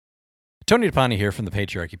Tony DePani here from the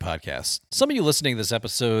Patriarchy Podcast. Some of you listening to this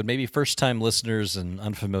episode may be first-time listeners and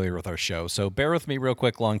unfamiliar with our show, so bear with me real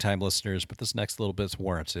quick, long-time listeners, but this next little bit's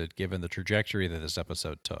warranted given the trajectory that this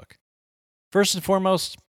episode took. First and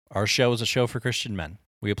foremost, our show is a show for Christian men.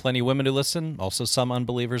 We have plenty of women who listen, also some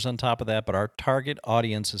unbelievers on top of that, but our target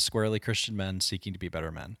audience is squarely Christian men seeking to be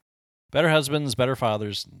better men. Better husbands, better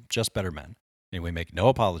fathers, just better men. And we make no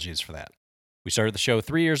apologies for that. We started the show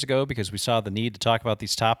 3 years ago because we saw the need to talk about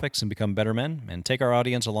these topics and become better men and take our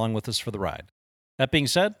audience along with us for the ride. That being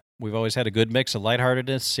said, we've always had a good mix of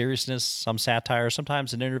lightheartedness, seriousness, some satire,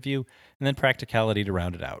 sometimes an interview, and then practicality to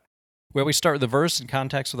round it out. We always start with the verse and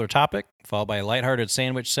context with our topic, followed by a lighthearted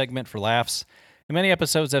sandwich segment for laughs, and many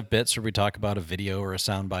episodes have bits where we talk about a video or a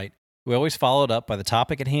soundbite. We always follow it up by the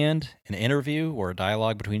topic at hand, an interview or a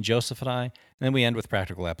dialogue between Joseph and I, and then we end with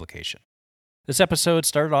practical application. This episode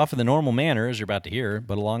started off in the normal manner, as you're about to hear,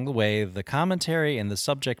 but along the way, the commentary and the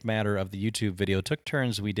subject matter of the YouTube video took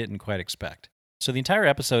turns we didn't quite expect. So the entire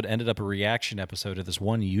episode ended up a reaction episode of this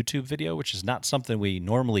one YouTube video, which is not something we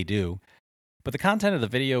normally do, but the content of the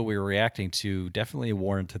video we were reacting to definitely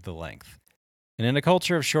warranted the length. And in a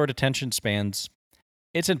culture of short attention spans,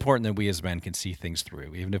 it's important that we as men can see things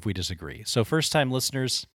through, even if we disagree. So first-time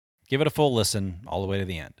listeners, give it a full listen all the way to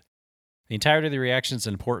the end. The entirety of the reaction is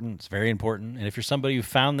important. It's very important. And if you're somebody who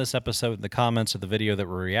found this episode in the comments of the video that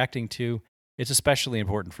we're reacting to, it's especially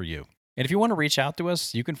important for you. And if you want to reach out to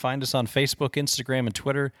us, you can find us on Facebook, Instagram, and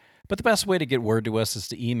Twitter. But the best way to get word to us is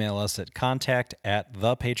to email us at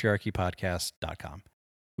contact@thepatriarchypodcast.com.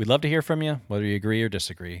 We'd love to hear from you, whether you agree or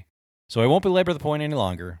disagree. So I won't belabor the point any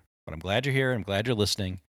longer, but I'm glad you're here. I'm glad you're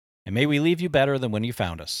listening. And may we leave you better than when you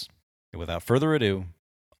found us. And without further ado,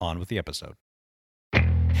 on with the episode.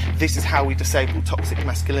 This is how we disable toxic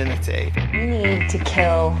masculinity. We need to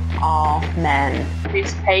kill all men.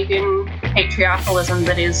 This pagan patriarchalism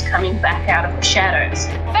that is coming back out of the shadows.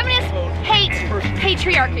 Feminists hate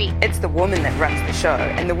patriarchy. It's the woman that runs the show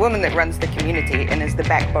and the woman that runs the community and is the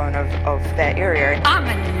backbone of that area. I'm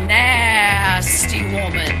a nasty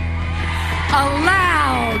woman. A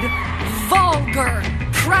loud, vulgar,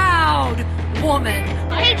 proud woman.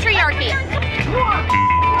 Patriarchy. You are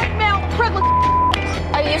male privilege.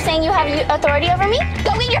 Are you saying you have authority over me?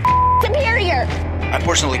 Go get your superior. I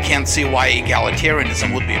personally can't see why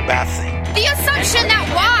egalitarianism would be a bad thing. The assumption that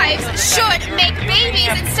wives should make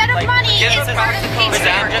babies instead of money is part of the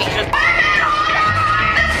patriarchy.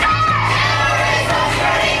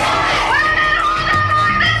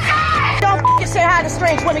 Don't say hi to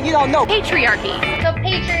strange women you don't know. Patriarchy. The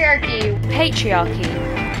patriarchy. Patriarchy.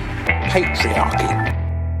 Patriarchy.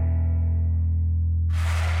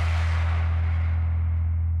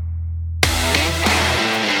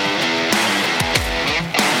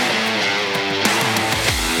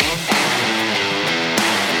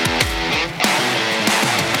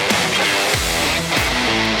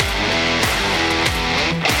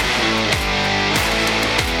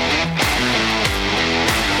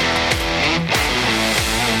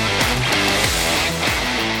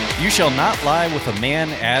 You shall not lie with a man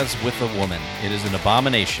as with a woman. It is an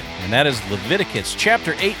abomination. And that is Leviticus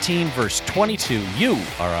chapter 18, verse 22. You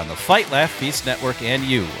are on the Fight, Laugh, Feast Network, and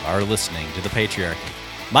you are listening to the Patriarchy.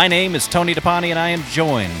 My name is Tony DePani, and I am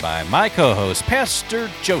joined by my co-host, Pastor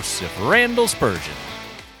Joseph Randall Spurgeon.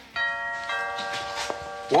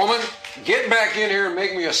 Woman, get back in here and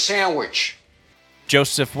make me a sandwich.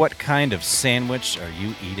 Joseph, what kind of sandwich are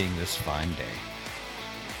you eating this fine day?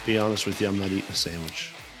 Be honest with you, I'm not eating a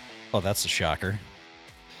sandwich. Oh, that's a shocker.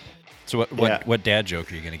 So what dad joke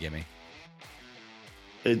are you going to give me?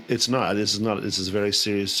 It's not. This is a very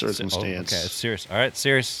serious circumstance. Oh, okay, it's serious. All right,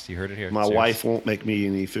 serious. You heard it here. My wife won't make me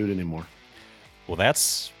any food anymore. Well,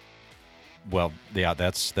 that's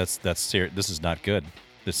serious. This is not good.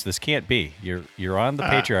 This can't be. You're on the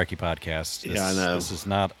Patriarchy Podcast. I know. This is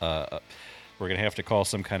not. We're going to have to call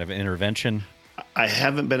some kind of intervention. I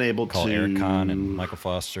haven't been able call to Eric Kahn and Michael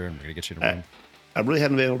Foster, and we're going to get you in a room. I really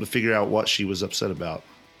haven't been able to figure out what she was upset about.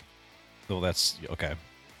 Well, that's okay.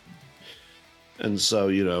 And so,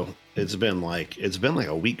 it's been like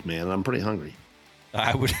a week, man. And I'm pretty hungry.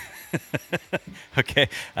 I would. Okay,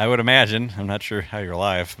 I would imagine. I'm not sure how you're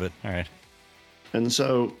alive, but all right. And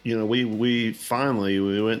so, we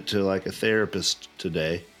finally went to like a therapist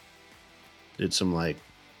today. Did some like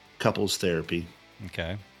couples therapy.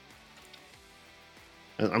 Okay.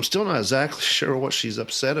 And I'm still not exactly sure what she's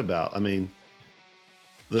upset about. I mean,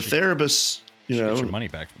 the therapist, She gets your money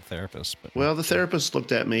back from the therapist. But well, the therapist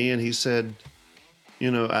looked at me and he said,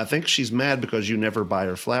 I think she's mad because you never buy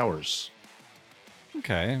her flowers.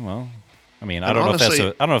 Okay, well, I mean, I don't know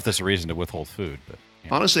if that's a reason to withhold food, but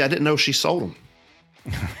honestly, I didn't know she sold them.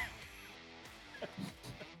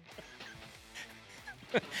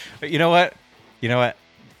 But you know what?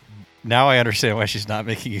 Now I understand why she's not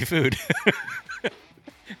making you food.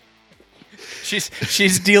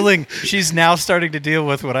 She's now starting to deal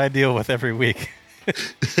with what I deal with every week.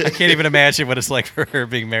 I can't even imagine what it's like for her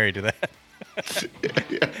being married to that.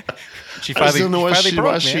 She finally broke,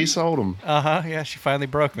 man. She sold him. Yeah, she finally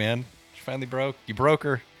broke, man. She finally broke. You broke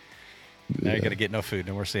her. Now you're gonna get no food,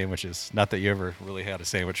 no more sandwiches. Not that you ever really had a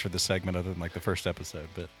sandwich for this segment, other than like the first episode.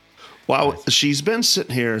 But well, she's been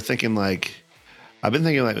sitting here thinking like, I've been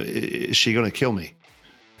thinking like, is she gonna kill me?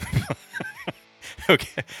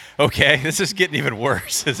 Okay. This is getting even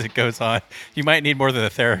worse as it goes on. You might need more than a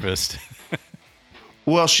therapist.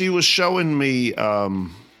 Well, she was showing me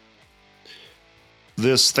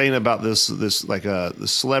this thing about this like the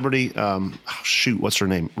celebrity. What's her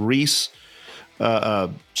name? Reese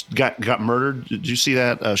got murdered. Did you see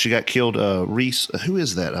that? She got killed. Reese. Who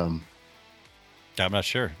is that? I'm not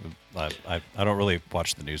sure. I don't really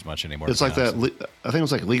watch the news much anymore. It's like that. I think it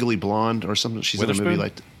was like Legally Blonde or something. She's in a movie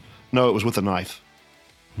like. No, it was with a knife.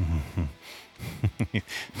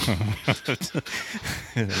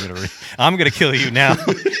 I'm gonna kill you now.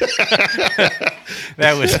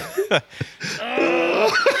 That was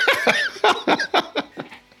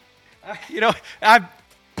I'm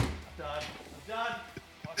done.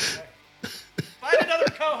 Find another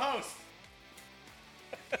co-host.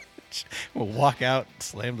 We'll walk out,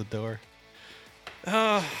 slam the door.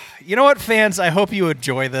 You know what, fans? I hope you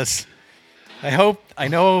enjoy this. I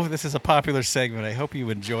know this is a popular segment. I hope you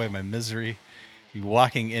enjoy my misery. You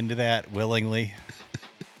walking into that willingly.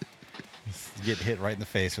 Get hit right in the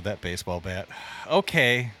face with that baseball bat.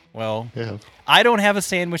 Okay, well, yeah. I don't have a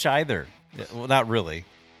sandwich either. Well, not really.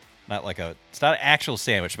 It's not an actual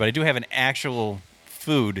sandwich, but I do have an actual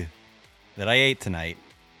food that I ate tonight.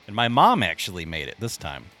 And my mom actually made it this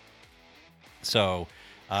time. So,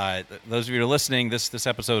 those of you who are listening, this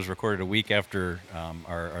episode was recorded a week after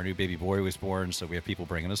our new baby boy was born, so we have people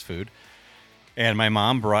bringing us food. And my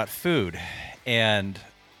mom brought food. And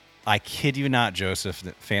I kid you not, Joseph,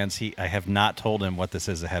 fans, I have not told him what this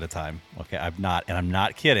is ahead of time. Okay, I've not, and I'm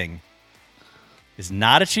not kidding. It's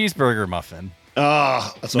not a cheeseburger muffin.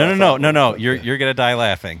 No. You're going to die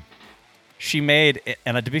laughing. She made,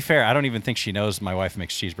 and to be fair, I don't even think she knows my wife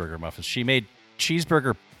makes cheeseburger muffins. She made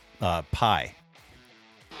cheeseburger pie.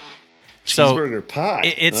 Cheeseburger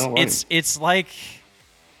pie.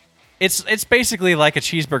 It's basically like a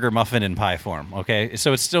cheeseburger muffin in pie form. Okay,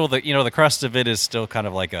 so it's still the crust of it is still kind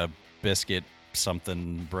of like a biscuit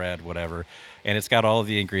something bread whatever, and it's got all of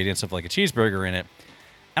the ingredients of like a cheeseburger in it.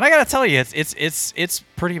 And I gotta tell you, it's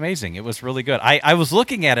pretty amazing. It was really good. I was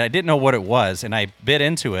looking at it, I didn't know what it was, and I bit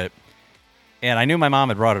into it, and I knew my mom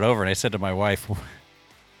had brought it over, and I said to my wife,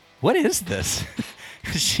 "What is this?"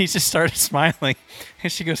 She just started smiling,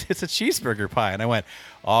 and she goes, "It's a cheeseburger pie." And I went,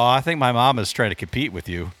 "Oh, I think my mom is trying to compete with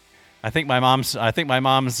you. I think my mom's.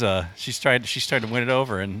 She's trying to win it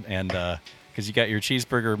over, and because you got your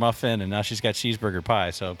cheeseburger muffin, and now she's got cheeseburger pie.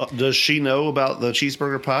 So, does she know about the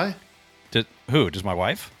cheeseburger pie? Who? Does my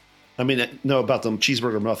wife? I mean, no, about the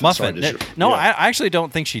cheeseburger muffin. Sorry, I actually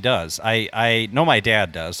don't think she does. I know my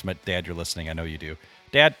dad does. My dad, you're listening. I know you do.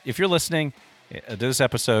 Dad, if you're listening to this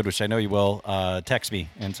episode, which I know you will, text me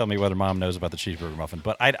and tell me whether mom knows about the cheeseburger muffin.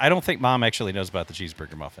 But I don't think mom actually knows about the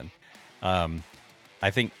cheeseburger muffin. I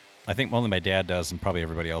think only my dad does, and probably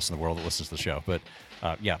everybody else in the world that listens to the show. But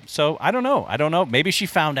yeah, so I don't know. Maybe she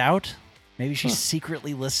found out. Maybe she's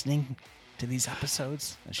secretly listening to these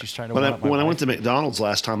episodes, and she's trying to. When I went to McDonald's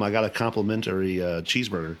last time, I got a complimentary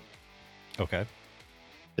cheeseburger. Okay.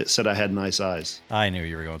 It said I had nice eyes. I knew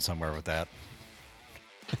you were going somewhere with that.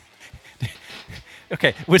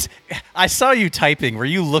 Okay, I saw you typing. Were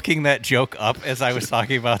you looking that joke up as I was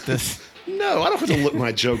talking about this? No, I don't have to look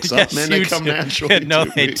my jokes up, man. They come naturally. No,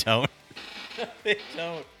 they don't. They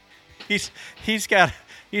don't. He's got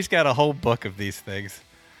a whole book of these things.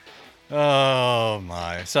 Oh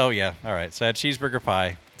my! So yeah, all right. So I had cheeseburger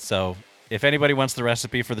pie. So if anybody wants the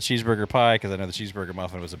recipe for the cheeseburger pie, because I know the cheeseburger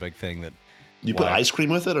muffin was a big thing that you put ice cream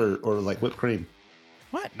with it, or like whipped cream.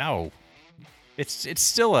 What? No, it's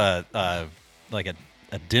still a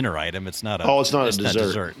dinner item. It's not a. Oh, it's not a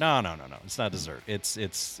dessert. No. It's not dessert. It's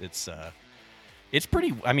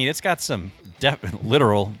pretty. I mean, it's got some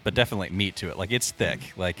literal, but definitely meat to it. Like it's thick.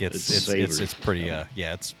 Like it's pretty. Yeah,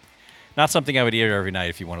 it's not something I would eat every night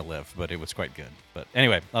if you want to live, but it was quite good. But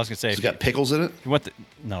anyway, I was gonna say, it's got pickles in it. If you want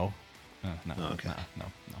no. Okay. No.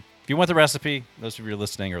 If you want the recipe, those of you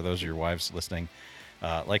listening, or those of your wives listening,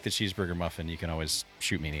 like the cheeseburger muffin, you can always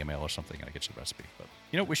shoot me an email or something, and I get you the recipe. But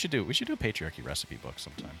we should do a Patriarchy recipe book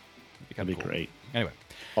sometime. That'd be great. Anyway,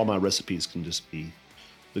 all my recipes can just be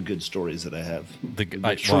the good stories that I have.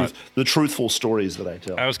 The truthful stories that I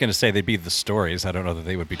tell. I was going to say they'd be the stories. I don't know that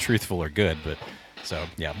they would be truthful or good, but so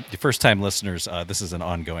yeah. First-time listeners, this is an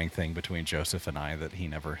ongoing thing between Joseph and I, that he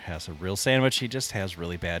never has a real sandwich. He just has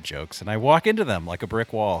really bad jokes, and I walk into them like a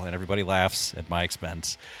brick wall, and everybody laughs at my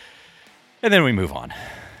expense, and then we move on.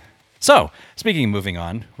 So, speaking of moving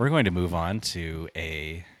on, we're going to move on to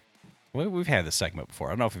we've had this segment before.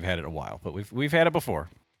 I don't know if we've had it in a while, but we've had it before.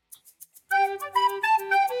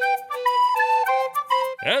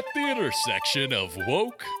 At the intersection of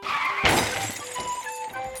woke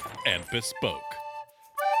and bespoke.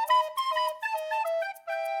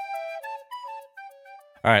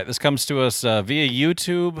 All right, this comes to us via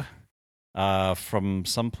YouTube from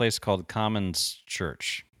some place called Commons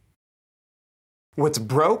Church. What's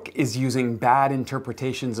broke is using bad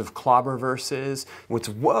interpretations of clobber verses. What's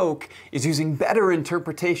woke is using better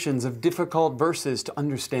interpretations of difficult verses to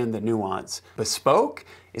understand the nuance. Bespoke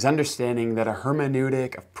is understanding that a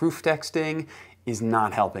hermeneutic of proof texting is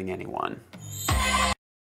not helping anyone. I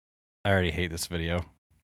already hate this video.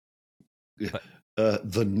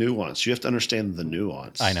 The nuance. You have to understand the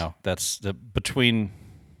nuance. I know. That's between,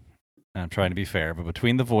 I'm trying to be fair, but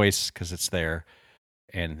between the voice, because it's there,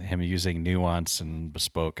 and him using nuance and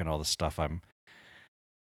bespoke and all this stuff,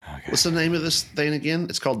 What's the name of this thing again?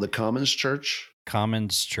 It's called the Commons Church?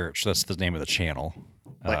 Commons Church. That's the name of the channel.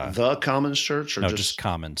 Like the Commons Church? Or no, just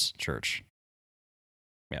Commons Church.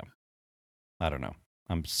 Yeah. I don't know.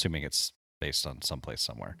 I'm assuming it's based on someplace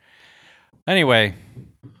somewhere. Anyway,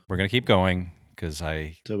 we're going to keep going because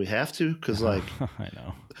Do we have to? Because I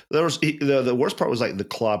know. There was the worst part was like the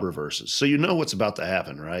clobber verses. So you know what's about to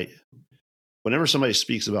happen, right? Whenever somebody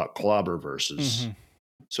speaks about clobber verses,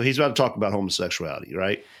 so he's about to talk about homosexuality,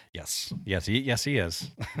 right? Yes, he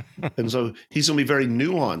is. And so he's going to be very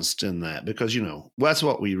nuanced in that because, that's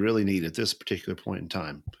what we really need at this particular point in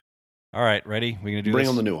time. All right, ready? We're going to Bring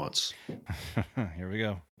on the nuance. Here we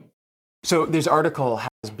go. So this article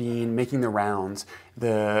has been making the rounds.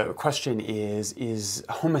 The question is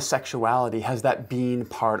homosexuality, has that been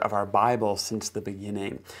part of our Bible since the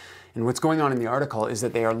beginning? And what's going on in the article is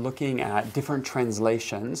that they are looking at different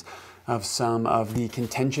translations of some of the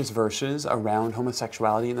contentious verses around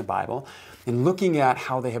homosexuality in the Bible and looking at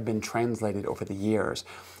how they have been translated over the years.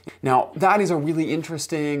 Now, that is a really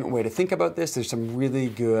interesting way to think about this. There's some really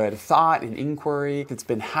good thought and inquiry that's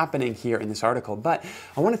been happening here in this article, but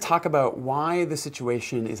I want to talk about why the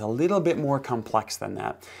situation is a little bit more complex than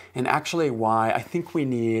that, and actually why I think we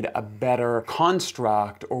need a better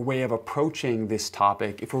construct or way of approaching this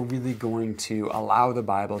topic if we're really going to allow the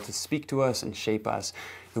Bible to speak to us and shape us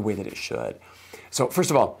the way that it should. So, first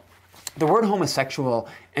of all, the word homosexual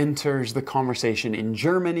enters the conversation in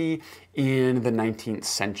Germany in the 19th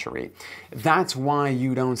century. That's why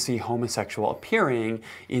you don't see homosexual appearing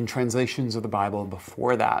in translations of the Bible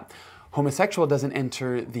before that. Homosexual doesn't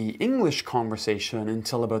enter the English conversation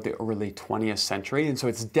until about the early 20th century, and so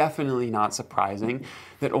it's definitely not surprising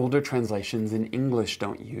that older translations in English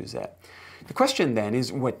don't use it. The question then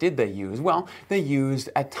is, what did they use? Well, they used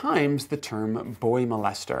at times the term boy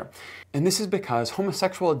molester. And this is because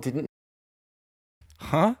homosexual didn't.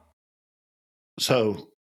 Huh? So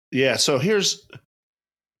here's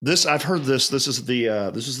this. I've heard this. This is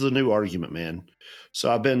the new argument, man.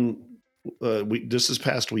 So I've been, this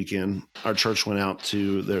past weekend, our church went out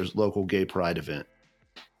to their local gay pride event.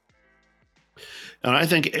 And I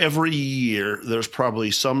think every year there's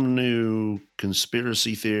probably some new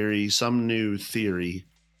conspiracy theory, some new theory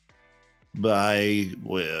by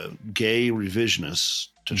gay revisionists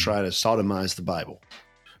to try to sodomize the Bible,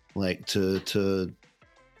 like to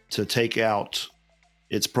take out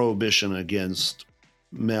its prohibition against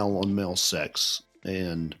male-on-male sex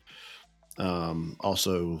and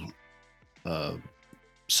also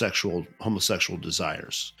homosexual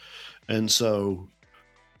desires. And so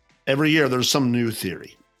every year there's some new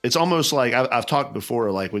theory. It's almost like I've talked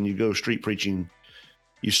before, like when you go street preaching,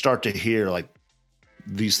 you start to hear like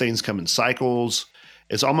these things come in cycles.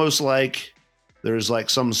 It's almost like there's like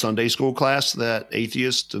some Sunday school class that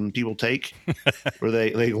atheists and people take where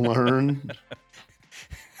they learn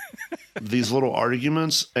these little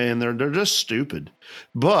arguments and they're just stupid.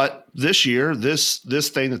 But this year, this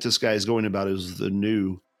thing that this guy is going about is the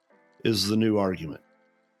new argument.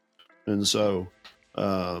 And so,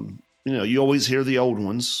 you always hear the old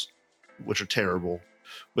ones, which are terrible.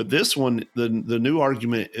 But this one, the new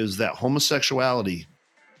argument is that homosexuality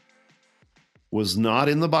was not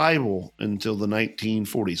in the Bible until the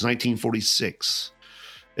 1940s, 1946,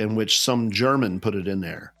 in which some German put it in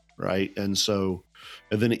there, right? And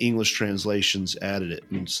then English translations added it.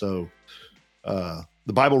 And so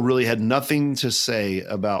the Bible really had nothing to say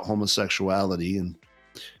about homosexuality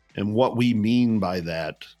and what we mean by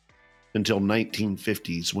that until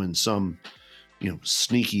 1950s when some,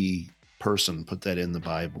 sneaky person put that in the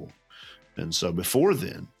Bible. And so before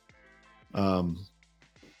then,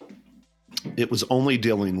 it was only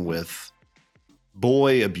dealing with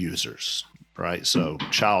boy abusers, right? So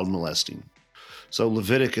child molesting. So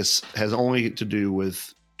Leviticus has only to do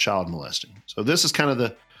with child molesting. So this is kind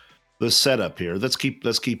of the setup here. Let's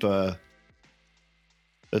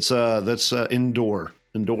endure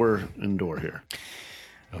here.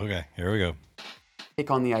 Okay, here we go. Take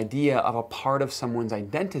on the idea of a part of someone's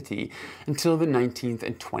identity until the 19th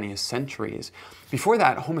and 20th centuries. Before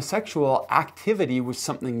that, homosexual activity was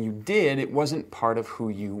something you did. It wasn't part of who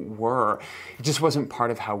you were. It just wasn't part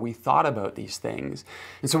of how we thought about these things.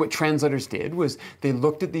 And so what translators did was they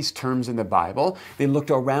looked at these terms in the Bible, they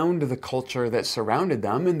looked around the culture that surrounded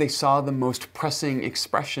them, and they saw the most pressing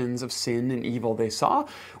expressions of sin and evil they saw,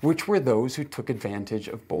 which were those who took advantage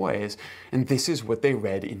of boys. And this is what they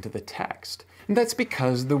read into the text. And that's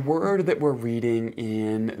because the word that we're reading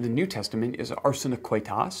in the New Testament is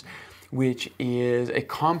arsenokoitos, which is a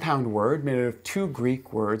compound word made out of two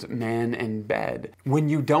Greek words, man and bed. When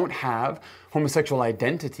you don't have homosexual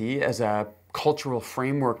identity as a cultural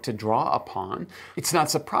framework to draw upon, it's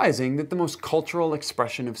not surprising that the most cultural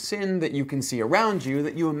expression of sin that you can see around you,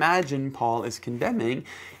 that you imagine Paul is condemning,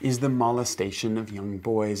 is the molestation of young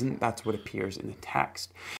boys, and that's what appears in the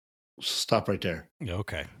text. Stop right there.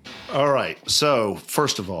 Okay. All right. So,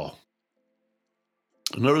 first of all,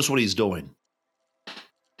 notice what he's doing.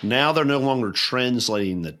 Now they're no longer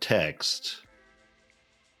translating the text.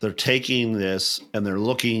 They're taking this and they're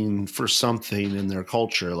looking for something in their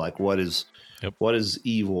culture, like what is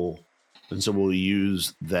evil, and so we'll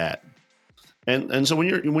use that. And so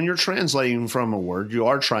when you're translating from a word, you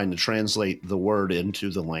are trying to translate the word into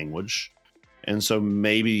the language. And so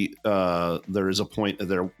maybe there is a point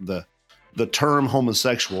that the term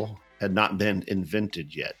homosexual had not been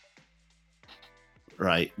invented yet,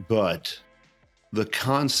 right? But the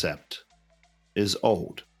concept is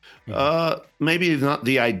old. Maybe not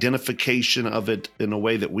the identification of it in a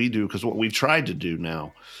way that we do, because what we've tried to do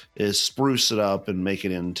now is spruce it up and make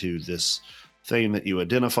it into this thing that you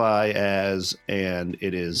identify as, and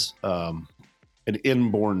it is an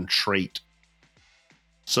inborn trait.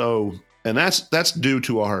 So, and that's due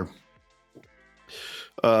to our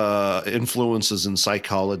influences in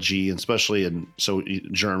psychology, and especially in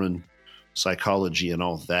German psychology and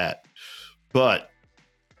all that. But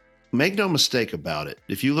make no mistake about it.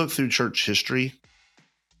 If you look through church history,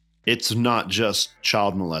 it's not just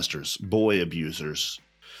child molesters, boy abusers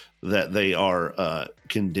that they are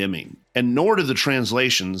condemning. And nor do the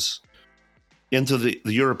translations into the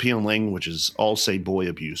European languages all say boy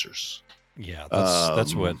abusers. Yeah,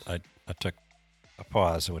 that's what I took a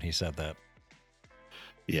pause when he said that.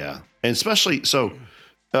 Yeah, and especially so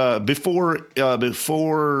before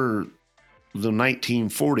the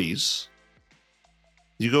 1940s,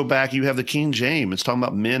 you go back, you have the King James. It's talking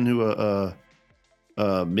about men who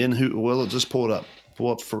well, just pull it up.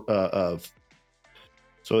 Pull up for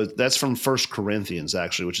so that's from 1 Corinthians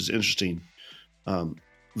actually, which is interesting.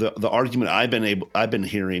 The argument I've been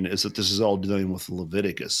hearing is that this is all dealing with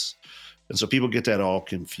Leviticus, and so people get that all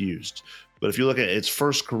confused. But if you look at it, it's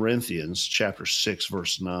 1 Corinthians chapter 6,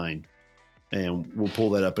 verse 9, and we'll pull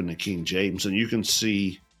that up in the King James, and you can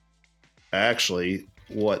see actually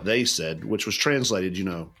what they said, which was translated,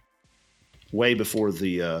 way before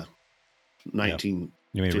the 1950s.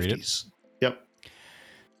 You may read it? Yep.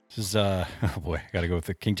 This is, oh boy, I got to go with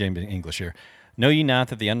the King James English here. Know ye not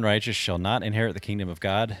that the unrighteous shall not inherit the kingdom of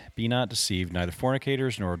God? Be not deceived, neither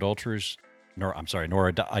fornicators, nor adulterers, nor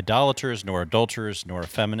idolaters, nor adulterers, nor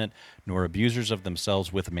effeminate, nor abusers of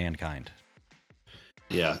themselves with mankind.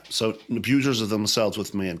 Yeah, so abusers of themselves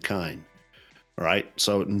with mankind. All right,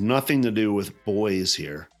 so nothing to do with boys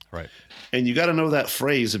here. Right. And you got to know that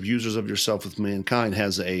phrase, abusers of yourself with mankind,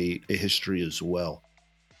 has a history as well.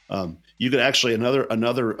 You could actually, another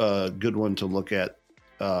good one to look at,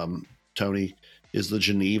 Tony, is the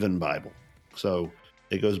Genevan Bible. So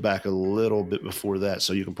it goes back a little bit before that.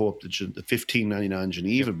 So you can pull up the 1599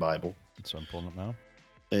 Genevan Bible. That's what I'm pulling up now.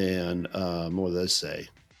 And what do they say?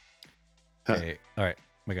 Okay. All right.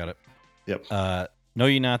 We got it. Yep. Know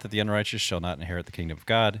ye not that the unrighteous shall not inherit the kingdom of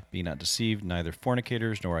God? Be not deceived, neither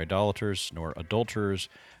fornicators, nor idolaters, nor adulterers,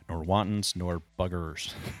 nor wantons, nor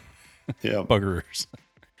buggerers. Yeah. Buggerers.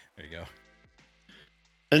 There you go.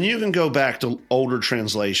 And you can go back to older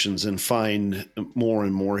translations and find more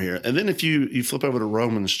and more here. And then if you flip over to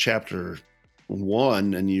Romans chapter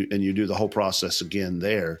 1 and you do the whole process again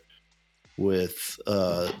there, with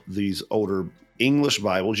these older English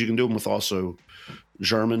Bibles. You can do them with also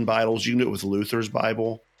German Bibles. You can do it with Luther's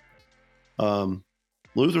Bible.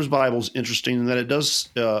 Luther's Bible is interesting in that it does,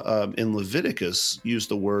 in Leviticus, use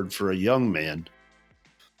the word for a young man,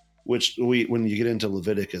 which when you get into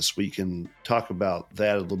Leviticus, we can talk about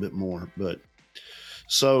that a little bit more. But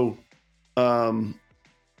so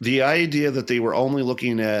the idea that they were only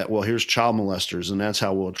looking at, well, here's child molesters, and that's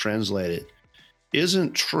how we'll translate it,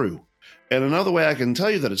 isn't true. And another way I can tell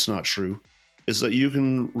you that it's not true is that you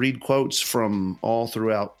can read quotes from all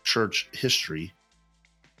throughout church history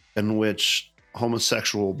in which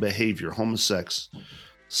homosexual behavior, homosex,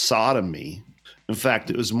 sodomy, in fact,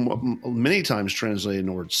 it was many times translated in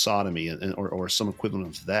the word sodomy or some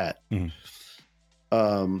equivalent of that,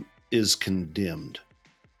 is condemned.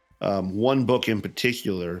 One book in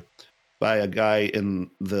particular by a guy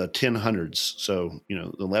in the 1000s, so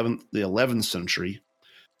the 11th century,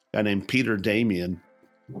 a guy named Peter Damian,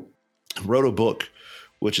 wrote a book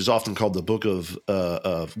which is often called the Book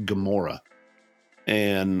of Gomorrah,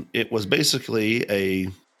 and it was basically a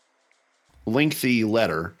lengthy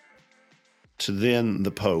letter to then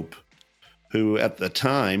the Pope, who at the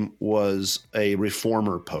time was a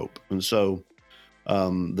reformer Pope, and so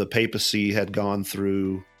the papacy had gone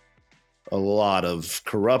through a lot of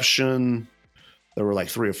corruption. There were like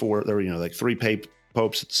three or four. There were like three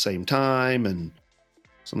popes at the same time, and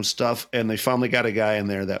some stuff. And they finally got a guy in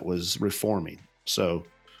there that was reforming. So,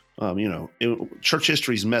 church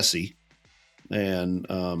history is messy, and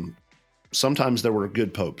sometimes there were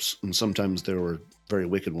good popes, and sometimes there were very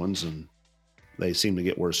wicked ones, and they seem to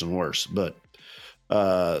get worse and worse. But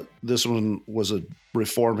this one was a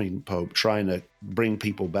reforming pope trying to bring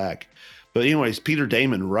people back. But anyways, Peter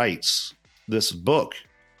Damon writes this book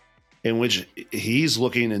in which he's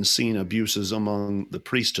looking and seeing abuses among the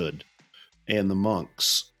priesthood and the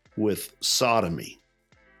monks with sodomy.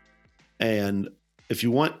 And if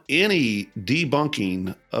you want any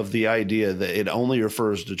debunking of the idea that it only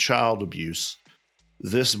refers to child abuse,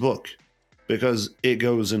 this book, because it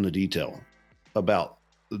goes into detail about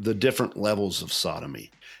the different levels of sodomy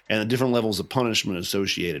and the different levels of punishment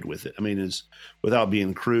associated with it. I mean, without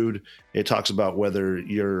being crude, it talks about whether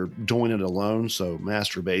you're doing it alone, so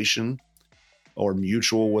masturbation, or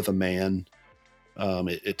mutual with a man.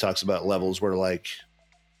 It talks about levels where it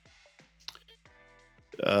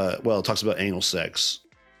talks about anal sex,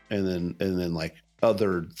 and then like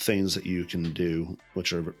other things that you can do,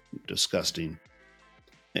 which are disgusting.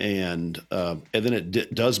 And then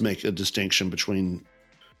it does make a distinction between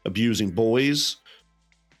abusing boys,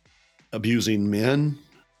 abusing men,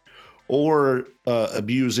 or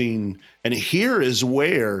abusing. And here is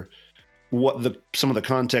where some of the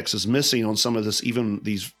context is missing on some of this, even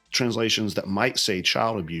these translations that might say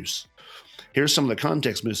child abuse. Here's some of the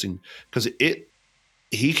context missing, because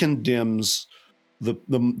he condemns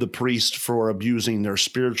the priest for abusing their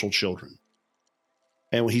spiritual children.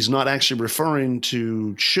 And he's not actually referring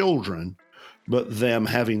to children, but them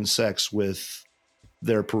having sex with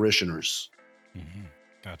their parishioners. Mm-hmm.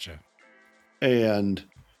 Gotcha. And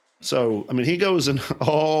so, I mean, he goes in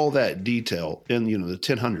all that detail in, the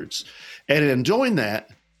 1000s. And in doing that,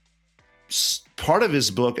 part of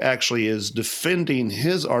his book actually is defending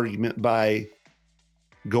his argument by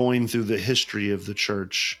going through the history of the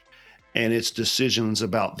church and its decisions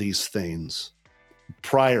about these things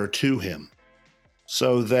prior to him,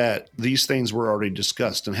 so that these things were already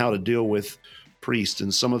discussed, and how to deal with priests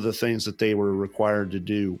and some of the things that they were required to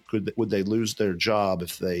do. Would they lose their job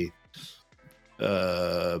if they,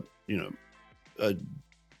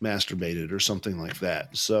 masturbated or something like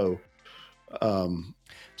that? So,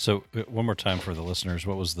 one more time for the listeners,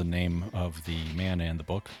 what was the name of the man and the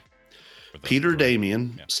book? Peter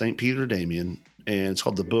Damian, yeah. St. Peter Damian, and it's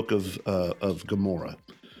called the Book of Gomorrah.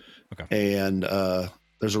 Okay. And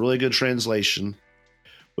there's a really good translation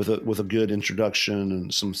with a good introduction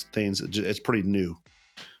and some things. It's pretty new,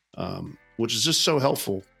 which is just so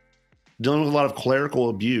helpful, dealing with a lot of clerical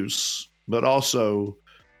abuse, but also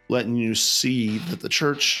letting you see that the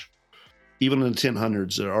church, even in the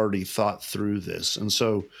 1000s, had already thought through this. And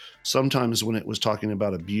so sometimes when it was talking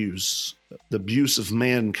about abuse, the abuse of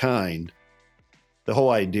mankind, the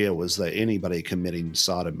whole idea was that anybody committing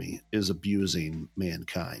sodomy is abusing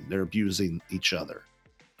mankind. They're abusing each other.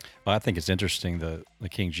 Well, I think it's interesting the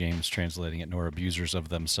King James translating it, nor abusers of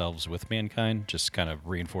themselves with mankind, just kind of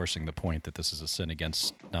reinforcing the point that this is a sin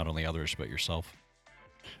against not only others, but yourself.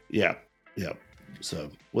 Yeah. Yeah.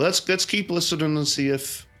 So, well, let's keep listening and see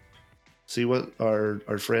what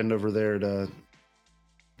our friend over there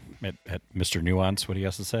at Mr. Nuance, what he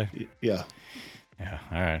has to say. Yeah. Yeah.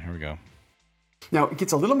 All right, here we go. Now, it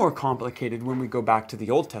gets a little more complicated when we go back to the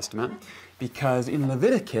Old Testament, because in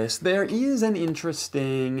Leviticus, there is an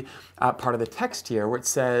interesting part of the text here where it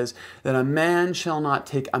says that a man shall not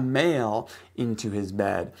take a male into his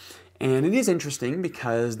bed. And it is interesting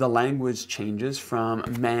because the language changes from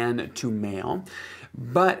man to male.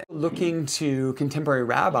 But looking to contemporary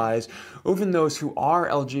rabbis, even those who are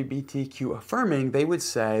LGBTQ affirming, they would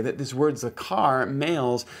say that this word zakar,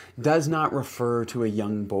 males, does not refer to a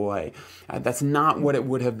young boy. That's not what it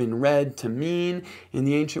would have been read to mean in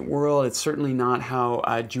the ancient world. It's certainly not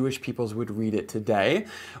how Jewish peoples would read it today.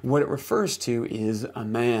 What it refers to is a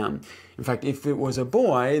man. In fact, if it was a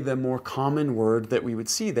boy, the more common word that we would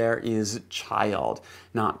see there is child,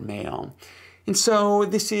 not male. And so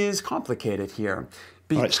this is complicated here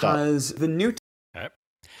because the New Testament.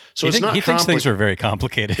 So he thinks things are very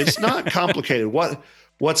complicated. It's not complicated.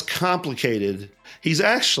 What's complicated? He's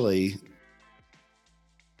actually,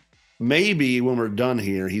 maybe when we're done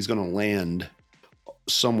here, he's going to land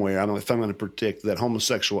somewhere. I don't know if I'm going to predict that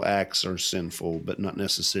homosexual acts are sinful, but not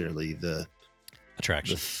necessarily the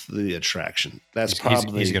attraction. The attraction. That's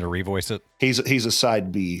he's going to revoice it. He's a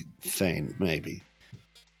side B thing, maybe.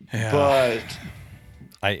 Yeah. But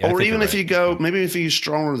I even if you go, maybe if he's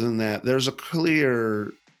stronger than that, there's a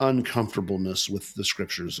clear uncomfortableness with the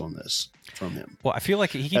scriptures on this from him. Well, I feel like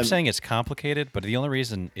he keeps saying it's complicated, but the only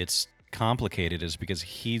reason it's complicated is because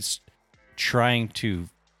he's trying to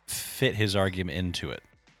fit his argument into it.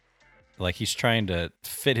 Like he's trying to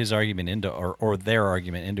fit his argument into, or their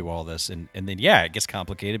argument into all this, and then it gets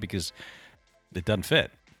complicated because it doesn't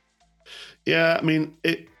fit. Yeah, I mean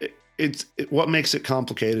it's what makes it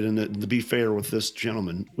complicated, and to be fair with this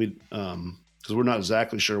gentleman, we because we're not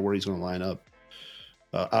exactly sure where he's going to line up.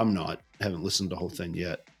 Haven't listened to the whole thing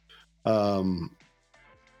yet. But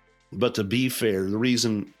to be fair, the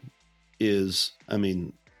reason is, I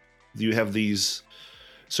mean, you have these.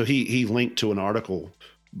 So he linked to an article,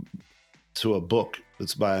 to a book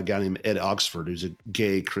that's by a guy named Ed Oxford, who's a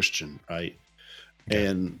gay Christian, right? Okay.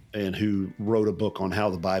 And who wrote a book on how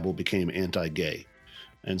the Bible became anti-gay.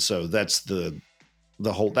 And so that's the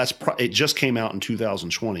whole, it just came out in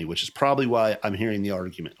 2020, which is probably why I'm hearing the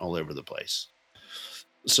argument all over the place.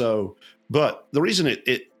 So, but the reason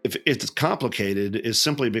if it's complicated is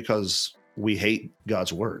simply because we hate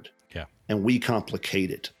God's word. Yeah. And we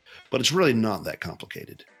complicate it, but it's really not that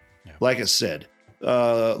complicated. Yeah. Like I said,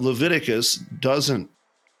 Leviticus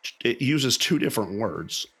it uses two different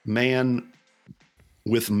words, man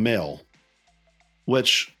with male,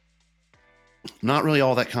 which not really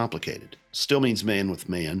all that complicated. Still means man with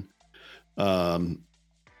man.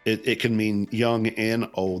 It can mean young and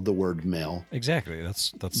old, the word male. Exactly.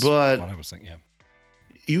 That's what I was thinking. Yeah.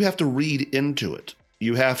 You have to read into it.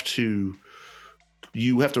 You have to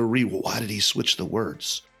read, well, why did he switch the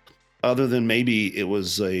words? Other than maybe it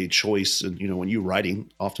was a choice. And, when you're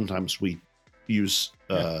writing, oftentimes we use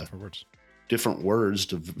different words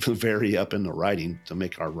to vary up in the writing to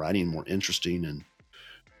make our writing more interesting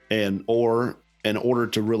or in order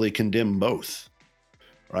to really condemn both,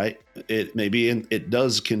 right? It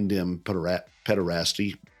does condemn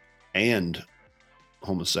pederasty and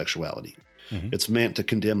homosexuality. Mm-hmm. It's meant to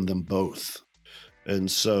condemn them both.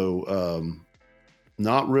 And so,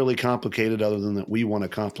 not really complicated other than that we want to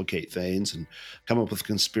complicate things and come up with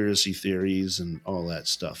conspiracy theories and all that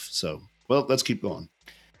stuff. So, well, let's keep going.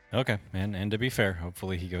 Okay. And to be fair,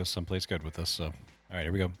 hopefully he goes someplace good with this. So, all right,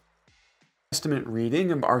 here we go. Testament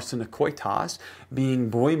reading of arsenokoitos being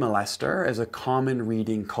boy molester as a common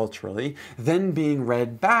reading culturally, then being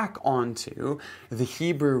read back onto the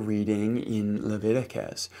Hebrew reading in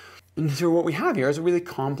Leviticus. And so what we have here is a really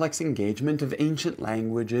complex engagement of ancient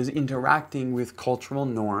languages interacting with cultural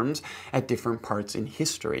norms at different parts in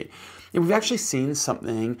history. And we've actually seen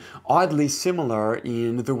something oddly similar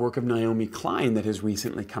in the work of Naomi Klein that has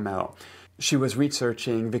recently come out. She was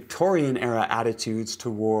researching Victorian-era attitudes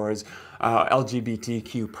towards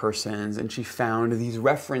LGBTQ persons, and she found these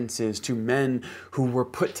references to men who were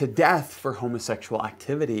put to death for homosexual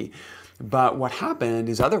activity. But what happened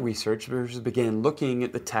is other researchers began looking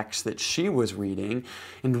at the text that she was reading,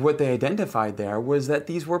 and what they identified there was that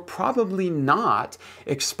these were probably not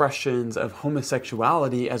expressions of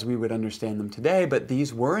homosexuality as we would understand them today, but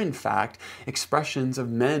these were in fact expressions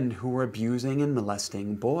of men who were abusing and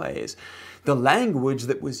molesting boys. The language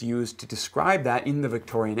that was used to describe that in the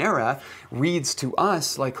Victorian era reads to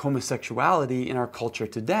us like homosexuality in our culture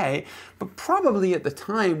today, but probably at the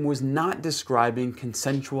time was not describing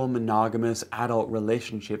consensual, monogamous adult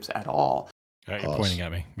relationships at all. All right, you're pointing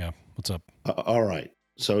at me. Yeah, what's up? All right.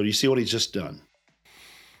 So you see what he's just done?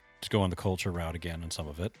 to go on the culture route again on some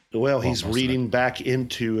of it. Well, he's reading back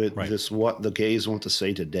into it. Right. This what the gays want to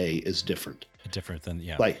say today is different. Different than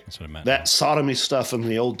like that's what I meant. That sodomy stuff in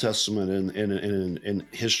the Old Testament and in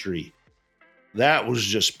history, that was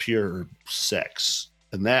just pure sex,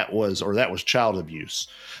 and that was child abuse.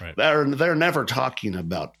 Right. They're never talking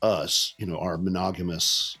about us, our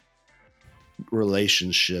monogamous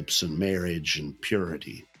relationships and marriage and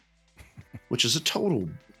purity, which is a total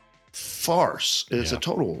farce. It's a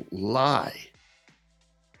total lie.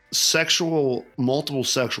 Multiple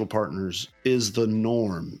sexual partners is the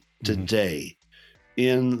norm today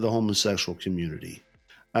in the homosexual community.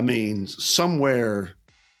 I mean, somewhere,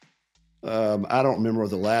 I don't remember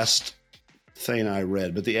the last thing I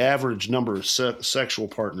read, but the average number of sexual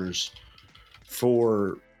partners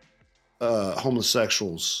for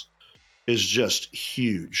homosexuals is just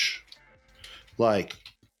huge. Like,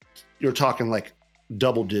 you're talking like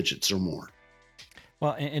double digits or more.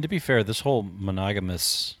 Well, and to be fair, this whole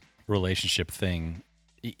monogamous relationship thing,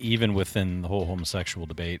 even within the whole homosexual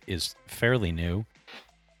debate, is fairly new.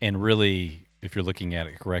 And really, if you're looking at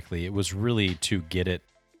it correctly, it was really to get it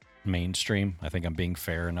mainstream. I think I'm being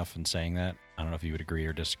fair enough in saying that. I don't know if you would agree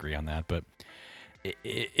or disagree on that, but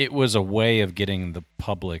it was a way of getting the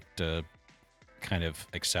public to kind of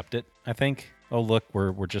accept it, I think. Oh, look,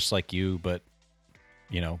 we're just like you, but,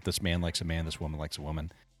 this man likes a man, this woman likes a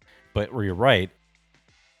woman. But where you're right,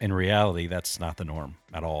 in reality, that's not the norm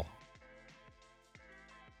at all.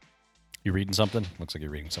 You reading something? Looks like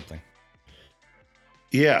you're reading something.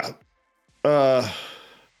 Yeah.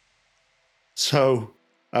 So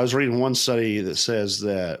I was reading one study that says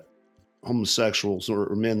that homosexuals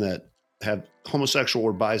or men that have homosexual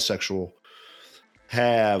or bisexual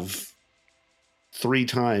have 3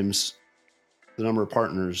 times the number of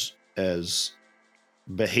partners as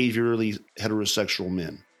behaviorally heterosexual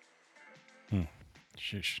men.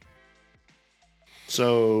 Sheesh.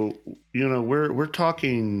 So, we're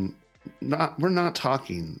talking we're not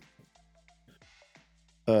talking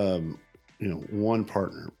one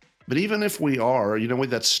partner. But even if we are,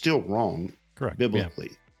 that's still wrong. Correct. Biblically.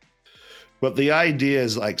 Yeah. But the idea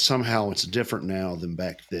is like somehow it's different now than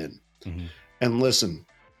back then. Mm-hmm. And listen,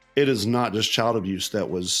 it is not just child abuse that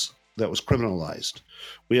was criminalized.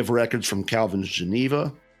 We have records from Calvin's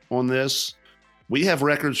Geneva on this. We have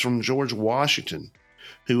records from George Washington,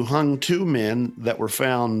 who hung 2 men that were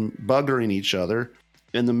found buggering each other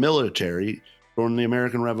in the military during the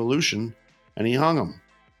American Revolution, and he hung them.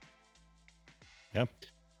 Yep.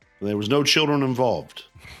 There was no children involved.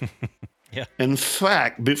 Yeah. In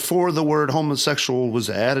fact, before the word homosexual was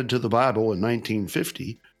added to the Bible in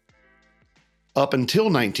 1950, up until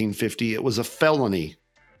 1950, it was a felony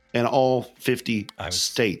in all 50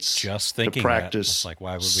 states. Just thinking to practice that. Like,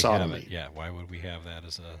 why would we sodomy. have it? Yeah, why would we have that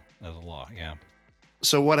as a law? Yeah.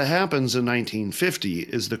 So what happens in 1950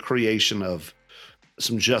 is the creation of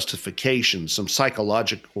some justification, some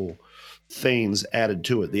psychological things added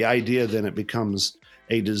to it. The idea then it becomes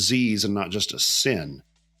a disease and not just a sin.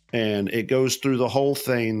 And it goes through the whole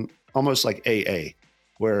thing, almost like AA,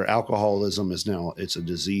 where alcoholism is now, it's a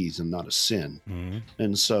disease and not a sin. Mm-hmm.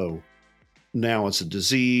 And so now it's a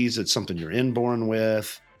disease. It's something you're inborn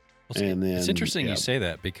with. Well, and then it's interesting you say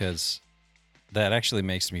that, because that actually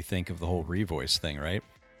makes me think of the whole revoice thing, right?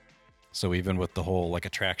 So even with the whole like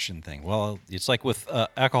attraction thing, well, it's like with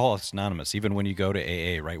Alcoholics Anonymous. Even when you go to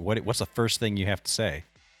AA, right? What's the first thing you have to say?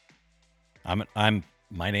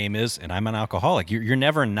 My name is, and I'm an alcoholic. You're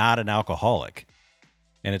never not an alcoholic.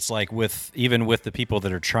 And it's like even with the people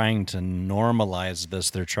that are trying to normalize this,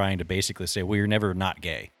 they're trying to basically say, well, you're never not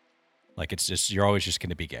gay. Like, it's just, you're always just going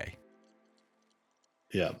to be gay.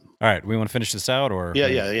 Yeah. All right. We want to finish this out, or?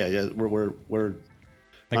 Yeah. We're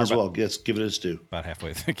might as well give it its due. About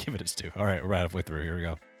halfway through. Give it its due. All right. We're right halfway through. Here we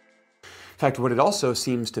go. In fact, what it also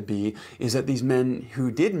seems to be is that these men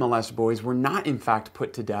who did molest boys were not in fact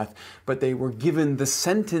put to death, but they were given the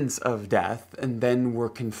sentence of death and then were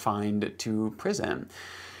confined to prison.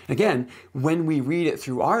 Again, when we read it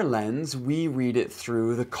through our lens, we read it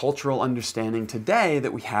through the cultural understanding today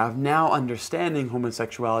that we have now, understanding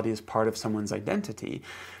homosexuality as part of someone's identity.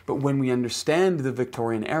 But when we understand the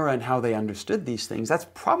Victorian era and how they understood these things, that's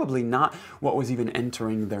probably not what was even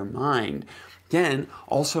entering their mind. Again,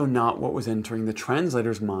 also not what was entering the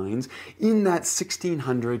translators' minds in that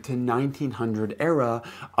 1600 to 1900 era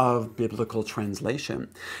of biblical translation.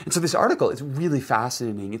 And so this article is really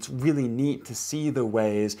fascinating. It's really neat to see the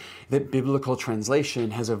ways that biblical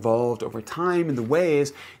translation has evolved over time and the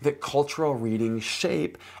ways that cultural readings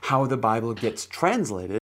shape how the Bible gets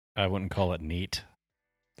translated. I wouldn't call it neat.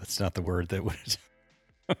 That's not the word that would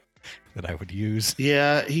that I would use.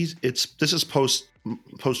 Yeah, this is post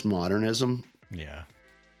postmodernism. Yeah.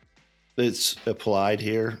 It's applied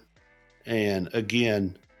here. And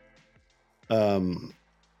again,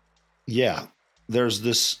 there's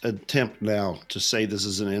this attempt now to say this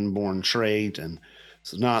is an inborn trait and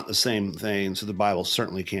it's not the same thing. So the Bible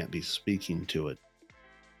certainly can't be speaking to it.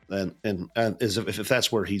 And as if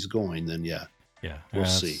that's where he's going, then we'll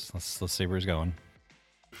see. Let's see where he's going.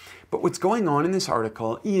 But what's going on in this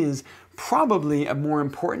article is probably a more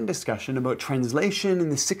important discussion about translation in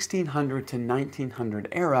the 1600 to 1900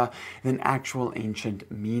 era than actual ancient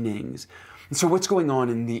meanings. And so what's going on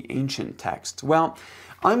in the ancient texts? Well,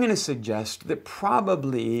 I'm going to suggest that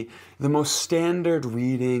probably the most standard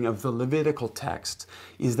reading of the Levitical text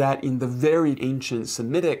is that in the very ancient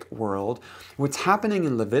Semitic world, what's happening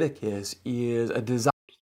in Leviticus is a desire.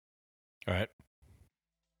 All right.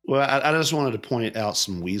 Well, I just wanted to point out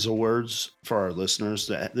some weasel words for our listeners.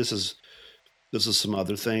 That this is some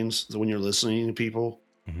other things that when you're listening to people,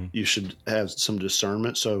 you should have some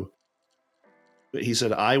discernment. So he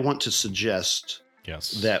said, I want to suggest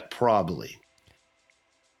that probably.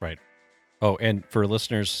 Right. Oh, and for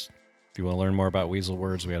listeners, if you want to learn more about weasel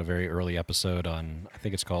words, we had a very early episode on, I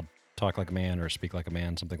think it's called Talk Like a Man or Speak Like a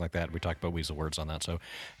Man, something like that. We talked about weasel words on that. So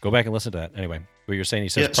go back and listen to that. Anyway, what you're saying, he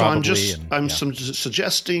says probably. So I'm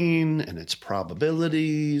suggesting, and it's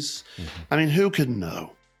probabilities. I mean, who could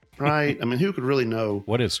know, right? I mean, who could really know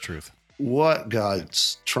what is truth? What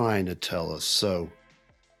God's trying to tell us. So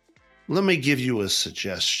let me give you a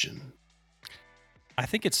suggestion. I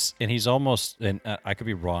think it's, and he's almost, and I could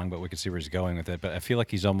be wrong, but we can see where he's going with it. But I feel like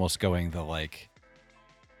he's almost going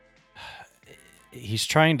he's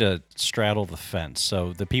trying to straddle the fence.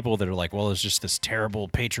 So the people that are like, well, it's just this terrible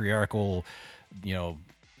patriarchal,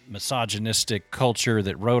 misogynistic culture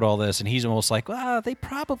that wrote all this. And he's almost like, well, they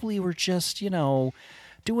probably were just,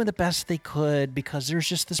 doing the best they could because there's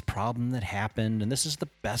just this problem that happened. And this is the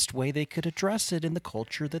best way they could address it in the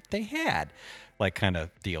culture that they had, like kind of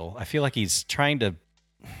deal. I feel like he's trying to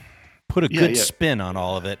put a good spin on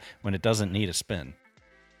all of it when it doesn't need a spin.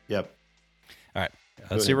 Yep. All right.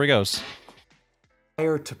 Let's see where he goes.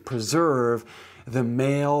 To preserve the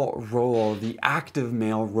male role, the active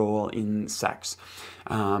male role in sex,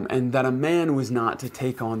 and that a man was not to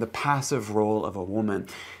take on the passive role of a woman.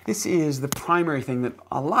 This is the primary thing that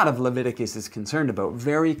a lot of Leviticus is concerned about.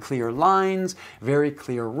 Very clear lines, very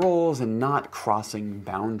clear roles, and not crossing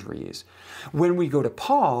boundaries. When we go to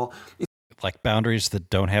Paul... Like boundaries that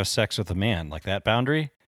don't have sex with a man, like that boundary?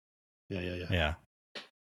 Yeah.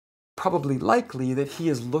 Probably likely that he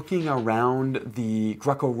is looking around the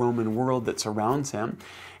Greco-Roman world that surrounds him,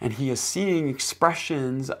 and he is seeing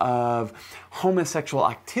expressions of homosexual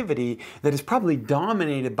activity that is probably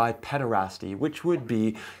dominated by pederasty, which would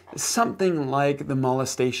be something like the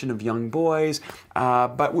molestation of young boys,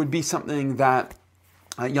 but would be something that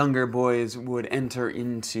younger boys would enter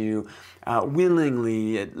into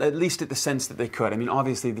willingly, at least at the sense that they could. I mean,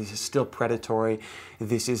 obviously, this is still predatory.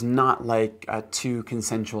 This is not like two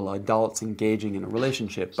consensual adults engaging in a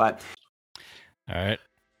relationship, but...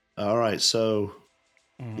 All right, so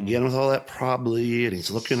again with all that probably, and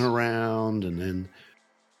he's looking around, and then...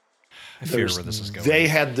 I fear where this is going. They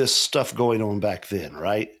had this stuff going on back then,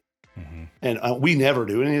 right? And we never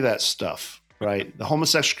do any of that stuff, right? The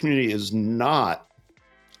homosexual community is not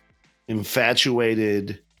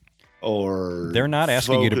infatuated or they're not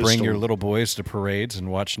asking you to bring your little boys to parades and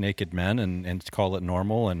watch naked men and call it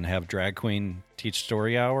normal and have drag queen teach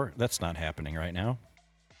story hour. That's not happening right now.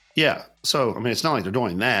 Yeah. So, I mean, it's not like they're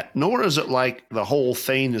doing that, nor is it like the whole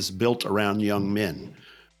thing is built around young men.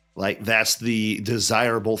 Like that's the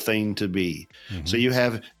desirable thing to be. So you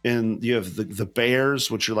have the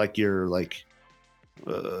bears, which are like your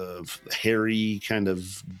hairy kind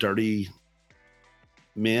of dirty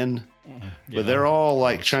men, but they're all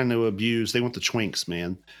like trying to abuse. They want the twinks,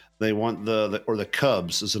 man. They want the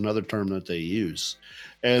cubs is another term that they use.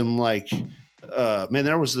 And man,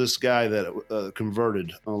 there was this guy that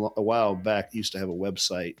converted a while back. He used to have a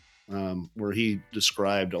website where he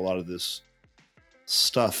described a lot of this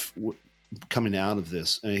stuff coming out of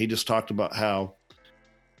this. And he just talked about how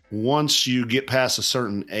once you get past a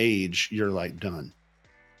certain age, you're like done.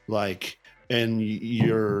 And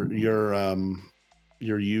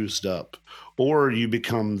you're used up, or you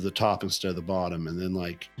become the top instead of the bottom. And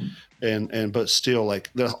then but still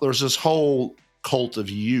there's this whole cult of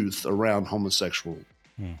youth around homosexual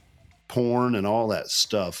porn and all that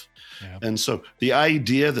stuff. Yeah. And so the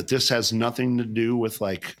idea that this has nothing to do with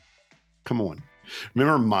come on,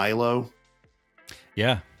 remember Milo?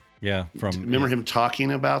 Yeah. Remember him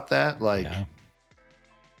talking about that?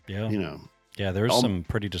 Yeah, there's some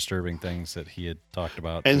pretty disturbing things that he had talked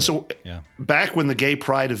about. And so back when the gay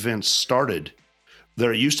pride events started,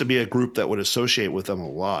 there used to be a group that would associate with them a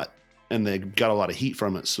lot, and they got a lot of heat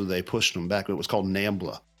from it, so they pushed them back. It was called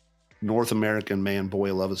NAMBLA, North American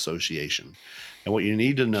Man-Boy Love Association. And what you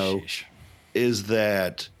need to know is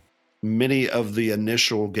that many of the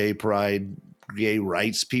initial gay pride, gay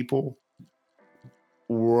rights people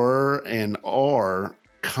were and are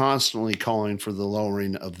constantly calling for the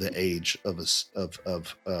lowering of the age of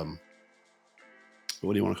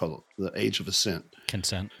what do you want to call it? The age of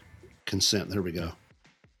consent. There we go.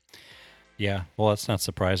 Yeah, well, that's not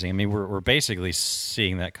surprising. I mean, we're basically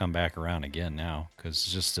seeing that come back around again now,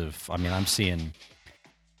 because I'm seeing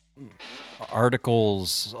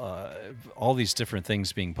articles, all these different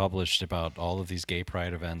things being published about all of these gay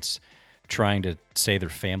pride events, trying to say they're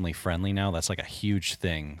family friendly now. That's like a huge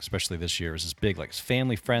thing, especially this year. It's this big, like, it's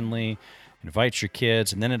family friendly, invite your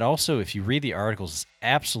kids. And then it also, if you read the articles, it's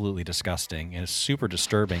absolutely disgusting, and it's super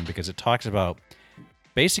disturbing because it talks about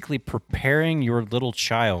basically preparing your little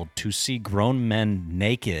child to see grown men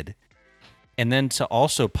naked and then to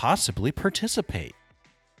also possibly participate.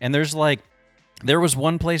 And there was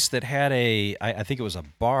one place that had I think it was a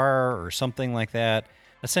bar or something like that.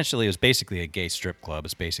 Essentially, it was basically a gay strip club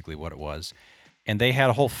is basically what it was. And they had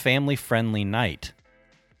a whole family-friendly night.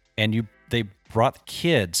 And they brought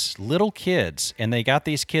kids, little kids, and they got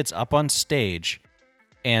these kids up on stage.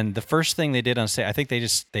 And the first thing they did on stage, I think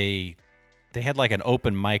they had like an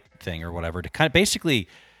open mic thing or whatever to kind of basically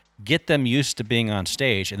get them used to being on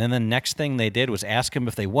stage. And then the next thing they did was ask them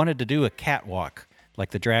if they wanted to do a catwalk,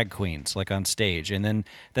 like the drag queens, like on stage. And then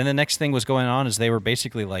the next thing was going on is they were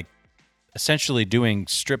basically like essentially doing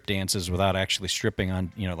strip dances without actually stripping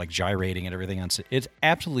on, like gyrating and everything on stage. It's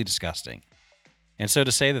absolutely disgusting. And so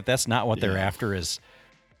to say that that's not what they're after is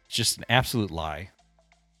just an absolute lie.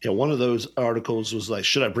 Yeah, one of those articles was like,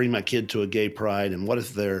 should I bring my kid to a gay pride? And what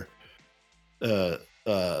if they're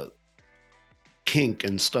kink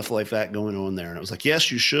and stuff like that going on there? And it was like, yes,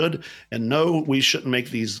 you should. And no, we shouldn't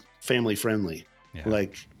make these family friendly. Yeah.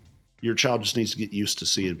 Like, your child just needs to get used to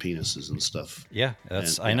seeing penises and stuff. Yeah,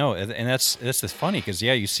 I know. And that's funny because,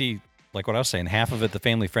 you see, like what I was saying, half of it, the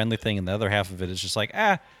family friendly thing, and the other half of it is just like,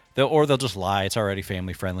 they'll just lie. It's already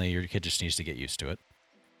family friendly. Your kid just needs to get used to it.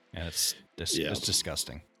 And it's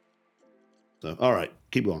disgusting. So, all right,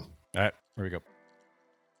 keep going. All right, here we go.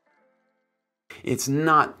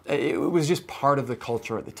 It was just part of the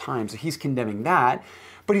culture at the time. So he's condemning that,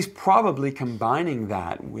 but he's probably combining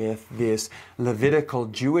that with this Levitical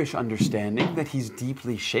Jewish understanding that he's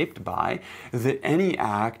deeply shaped by, that any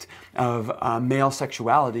act of male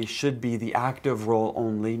sexuality should be the active role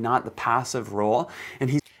only, not the passive role.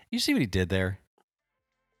 And you see what he did there?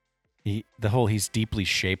 He's deeply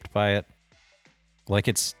shaped by it. Like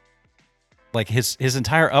it's like his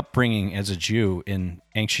entire upbringing as a Jew in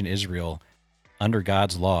ancient Israel under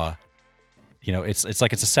God's law, it's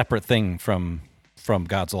like it's a separate thing from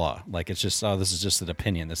God's law. Like it's just, this is just an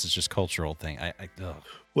opinion. This is just cultural thing.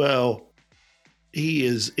 Well, he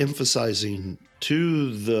is emphasizing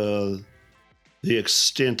to the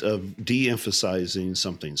extent of de-emphasizing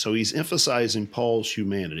something. So he's emphasizing Paul's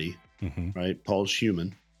humanity, right? Paul's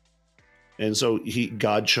human. And so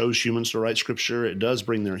God chose humans to write scripture. It does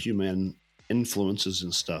bring their human influences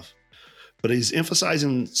and stuff. But he's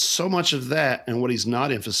emphasizing so much of that, and what he's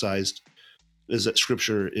not emphasized is that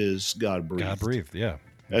scripture is God-breathed. God-breathed, yeah.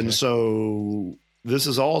 Exactly. And so this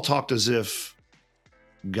is all talked as if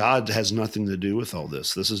God has nothing to do with all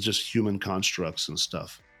this. This is just human constructs and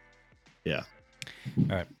stuff. Yeah.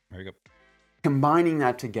 All right, there you go. Combining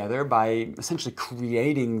that together by essentially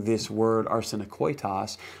creating this word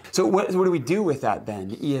arsenokoitos. So what do we do with that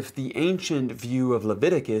then? If the ancient view of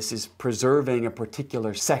Leviticus is preserving a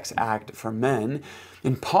particular sex act for men,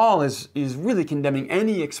 and Paul is really condemning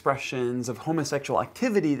any expressions of homosexual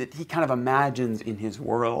activity that he kind of imagines in his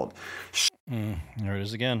world. There it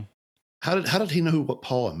is again. How did he know what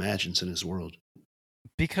Paul imagines in his world?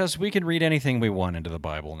 Because we can read anything we want into the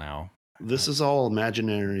Bible now. This is all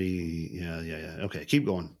imaginary. Yeah. Okay, keep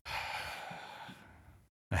going.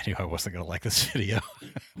 I knew I wasn't going to like this video.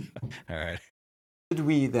 All right. Should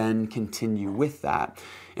we then continue with that?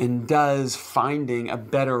 And does finding a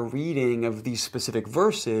better reading of these specific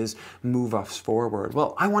verses move us forward?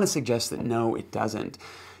 Well, I want to suggest that no, it doesn't.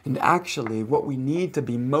 And actually, what we need to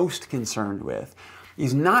be most concerned with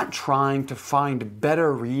is not trying to find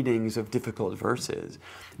better readings of difficult verses,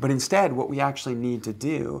 but instead what we actually need to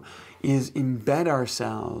do is embed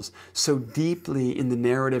ourselves so deeply in the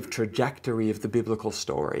narrative trajectory of the biblical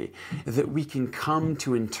story that we can come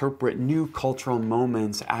to interpret new cultural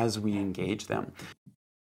moments as we engage them.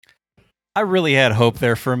 I really had hope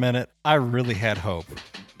there for a minute. I really had hope.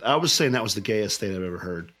 I was saying that was the gayest thing I've ever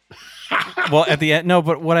heard. Well, at the end, no,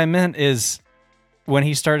 but what I meant is when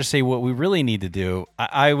he started to say what we really need to do,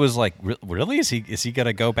 I was like, really? Is he going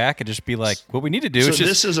to go back and just be like, what we need to do is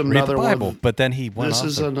just read the Bible? But then he went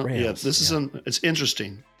off the rails. It's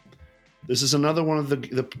interesting. This is another one of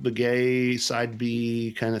the gay side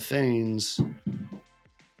B kind of things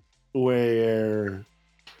where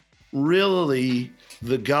really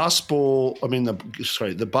the gospel,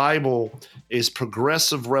 the Bible is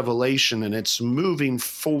progressive revelation and it's moving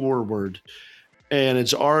forward, and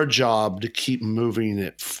it's our job to keep moving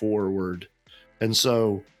it forward. And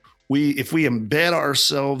so if we embed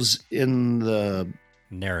ourselves in the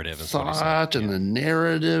narrative, thought and the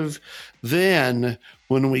narrative, then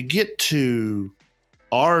when we get to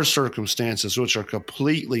our circumstances, which are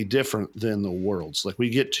completely different than the world's, like we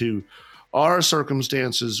get to our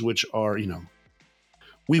circumstances, which are,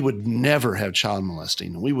 we would never have child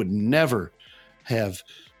molesting. We would never have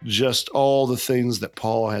just all the things that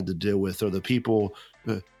Paul had to deal with, or the people,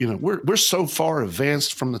 we're so far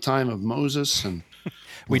advanced from the time of Moses, and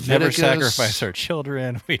we'd never sacrifice our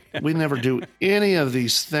children. We never do any of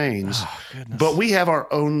these things, but we have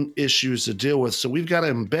our own issues to deal with. So we've got to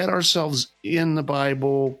embed ourselves in the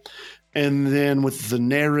Bible, and then with the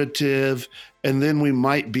narrative, and then we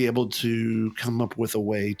might be able to come up with a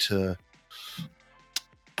way to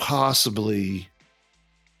possibly,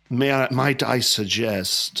 might I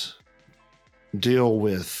suggest, deal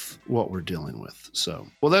with what we're dealing with. So,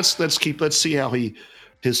 well, let's see how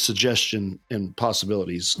his suggestion and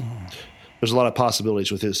possibilities. There's a lot of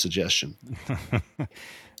possibilities with his suggestion.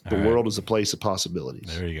 The world is a place of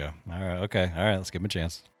possibilities. There you go. All right. Okay. All right. Let's give him a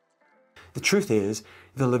chance. The truth is,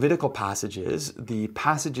 the Levitical passages, the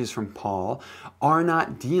passages from Paul, are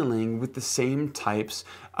not dealing with the same types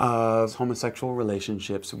of homosexual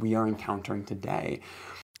relationships we are encountering today.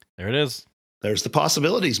 There it is. There's the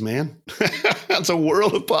possibilities, man. It's a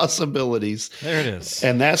world of possibilities. There it is.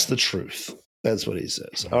 And that's the truth. That's what he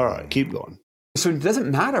says. All right, keep going. So it doesn't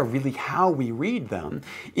matter really how we read them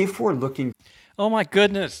if we're looking. Oh my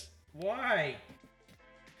goodness. Why?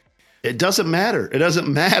 It doesn't matter. It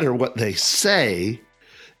doesn't matter what they say.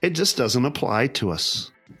 It just doesn't apply to us.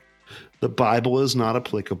 The Bible is not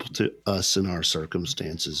applicable to us in our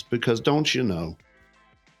circumstances because, don't you know,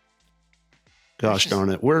 gosh darn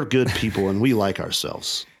it, we're good people and we like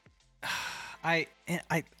ourselves. I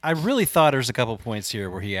really thought there's a couple points here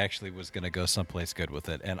where he actually was going to go someplace good with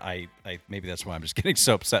it, and I maybe that's why I'm just getting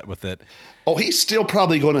so upset with it. Oh, he's still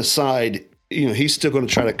probably going to side. He's still going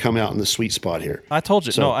to try to come out in the sweet spot here. I told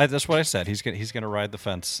you. So, that's what I said. He's going to ride the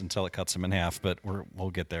fence until it cuts him in half, but we'll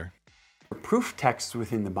get there. Proof texts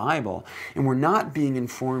within the Bible, and we're not being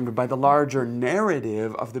informed by the larger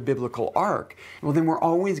narrative of the biblical arc, well, then we're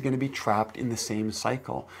always going to be trapped in the same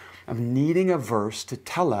cycle of needing a verse to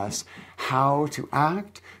tell us how to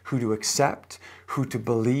act, who to accept, who to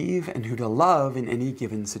believe, and who to love in any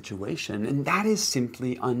given situation. And that is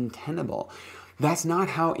simply untenable. That's not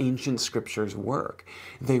how ancient scriptures work.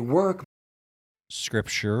 They work.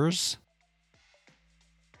 Scriptures?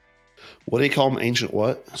 What do you call them? Ancient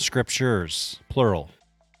what? Scriptures, plural.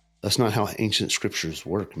 That's not how ancient scriptures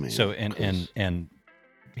work, man. So, and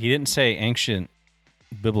he didn't say ancient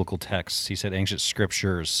biblical texts. He said ancient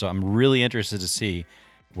scriptures. So I'm really interested to see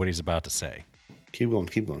what he's about to say. Keep going.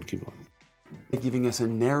 Giving us a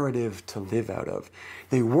narrative to live out of.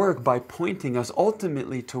 They work by pointing us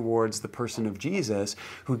ultimately towards the person of Jesus,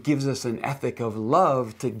 who gives us an ethic of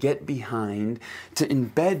love to get behind, to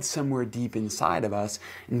embed somewhere deep inside of us,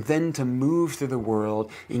 and then to move through the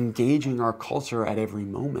world, engaging our culture at every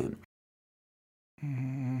moment.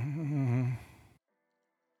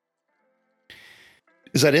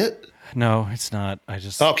 Is that it? No, it's not.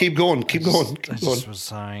 keep going. I just was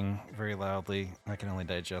sighing very loudly. I can only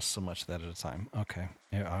digest so much of that at a time. Okay.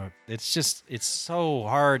 It's so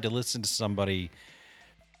hard to listen to somebody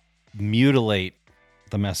mutilate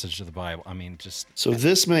the message of the Bible. I mean, just. So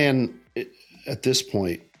this man, at this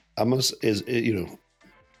point,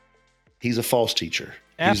 he's a false teacher.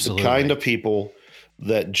 Absolutely. He's the kind of people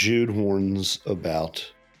that Jude warns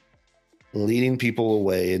about. Leading people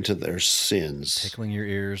away into their sins. Tickling your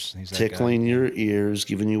ears. Tickling your ears,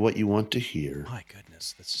 giving you what you want to hear. My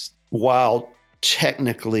goodness. That's just... While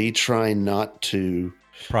technically trying not to.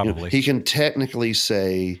 Probably. He can technically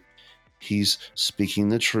say he's speaking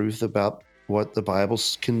the truth about what the Bible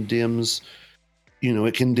condemns.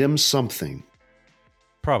 It condemns something.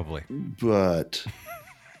 Probably. But,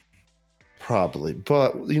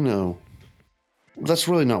 that's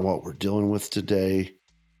really not what we're dealing with today.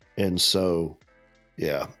 And so,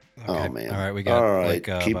 yeah, Oh man! All right, we got. All right,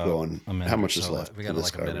 like, keep about going. a minute How or much is so left? We got of like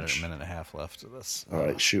this a garbage? minute and a half left of this. All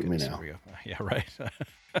right, shoot me now. Here we go. Yeah, right. All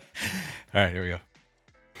right, here we go.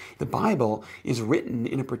 The Bible is written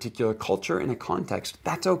in a particular culture, in a context.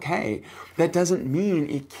 That's okay. That doesn't mean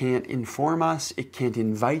it can't inform us, it can't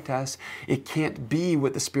invite us, it can't be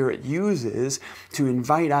what the Spirit uses to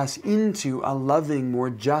invite us into a loving,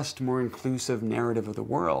 more just, more inclusive narrative of the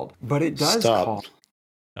world. But it does call.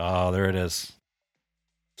 Oh, there it is.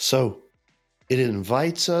 So it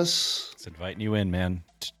invites us. It's inviting you in, man.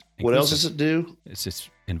 What else does it do? It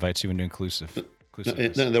just invites you into inclusiveness.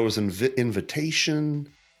 There was an invitation.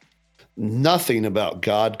 Nothing about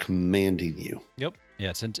God commanding you. Yep. Yeah,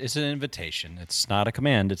 it's an invitation. It's not a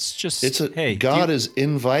command. It's just, hey, God has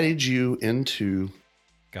invited you into.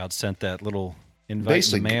 God sent that little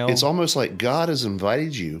invite in the mail. It's almost like God has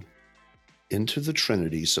invited you into the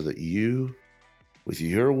Trinity so that you, with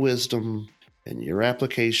your wisdom and your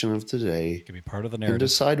application of today, can be part of the narrative and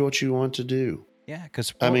decide what you want to do. Yeah,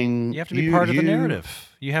 because I mean, you have to be part of the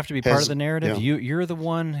narrative. You have to be part of the narrative. Yeah. You're the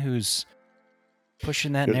one who's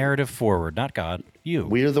pushing that narrative forward, not God. You.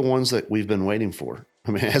 We are the ones that we've been waiting for.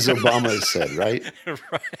 I mean, as Obama has said, right?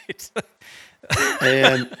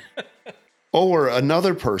 Right. Or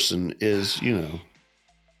another person is,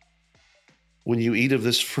 when you eat of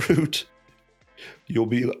this fruit, you'll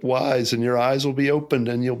be wise and your eyes will be opened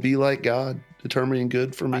and you'll be like God, determining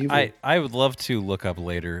good from evil. I would love to look up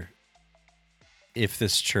later if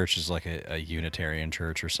this church is like a Unitarian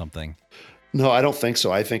church or something. No, I don't think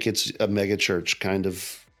so. I think it's a mega church kind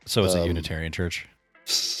of. So it's a Unitarian church.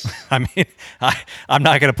 I mean, I'm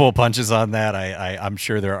not going to pull punches on that. I'm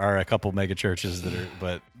sure there are a couple mega churches that are,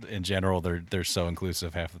 but in general, they're so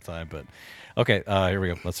inclusive half the time. But okay, here we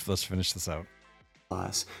go. Let's finish this out.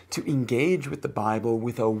 Us to engage with the Bible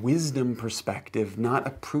with a wisdom perspective, not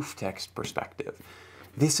a proof text perspective.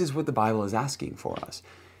 This is what the Bible is asking for us.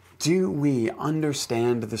 Do we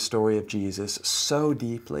understand the story of Jesus so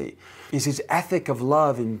deeply? Is his ethic of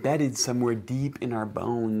love embedded somewhere deep in our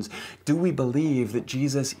bones? Do we believe that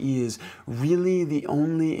Jesus is really the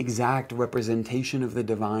only exact representation of the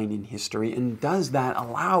divine in history? And does that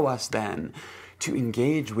allow us then to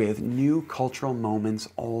engage with new cultural moments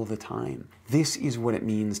all the time? This is what it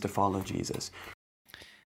means to follow Jesus.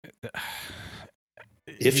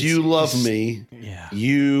 If you love me,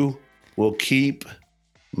 you will keep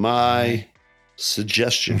my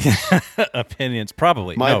suggestions, opinions,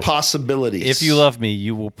 probably my possibilities. If you love me,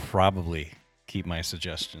 you will probably keep my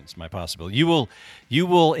suggestions, my possibility. You will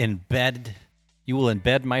embed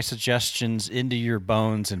my suggestions into your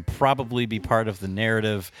bones and probably be part of the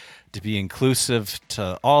narrative to be inclusive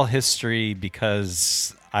to all history,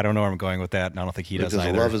 because I don't know where I'm going with that, and I don't think he does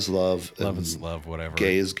either. Love is love. Love is love, whatever.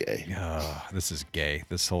 Gay is gay. Oh, this is gay.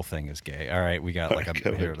 This whole thing is gay. All right, we got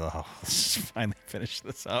here. Let's finally finish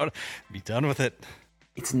this out. Be done with it.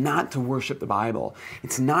 It's not to worship the Bible.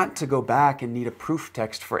 It's not to go back and need a proof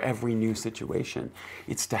text for every new situation.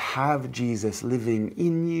 It's to have Jesus living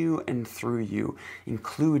in you and through you,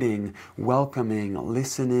 including welcoming,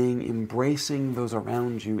 listening, embracing those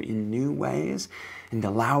around you in new ways, and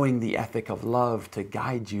allowing the ethic of love to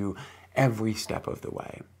guide you every step of the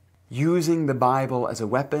way. Using the Bible as a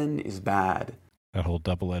weapon is bad. That whole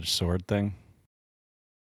double-edged sword thing.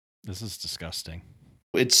 This is disgusting.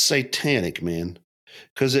 It's satanic, man.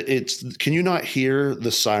 Because can you not hear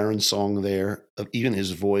the siren song there? Even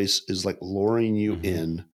his voice is like luring you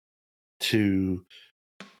in to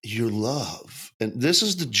your love. And this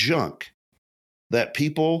is the junk that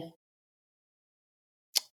people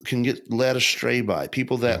can get led astray by.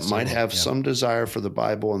 People that might have some desire for the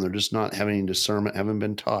Bible and they're just not having any discernment, haven't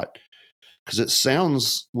been taught. Because it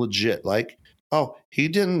sounds legit. Like, oh, he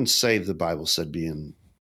didn't say the Bible said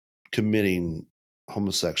committing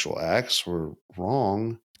homosexual acts were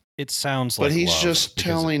wrong. It sounds like, but he's just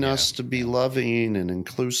telling us to be loving and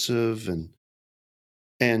inclusive,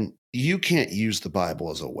 and you can't use the Bible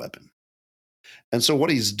as a weapon. And so what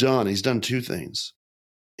he's done two things.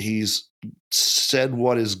 He's said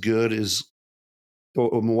what is good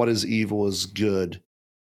or what is evil is good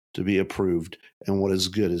to be approved, and what is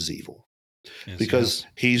good is evil. Because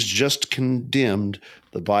he's just condemned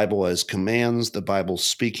the Bible as commands, the Bible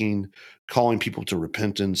speaking, calling people to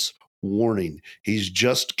repentance, warning. He's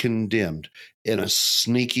just condemned in a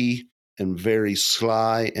sneaky and very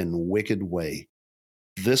sly and wicked way.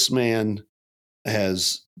 This man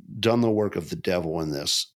has done the work of the devil in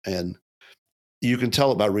this, and you can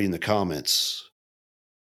tell it by reading the comments.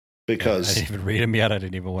 Because I didn't even read them yet. I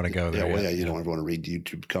didn't even want to go there. You don't ever want to read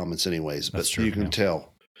YouTube comments anyways, but you can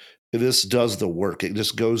tell. This does the work. It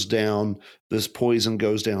just goes down. This poison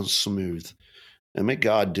goes down smooth. and make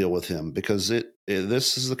God deal with him, because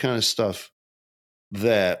this is the kind of stuff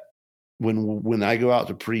that when I go out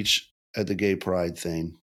to preach at the gay pride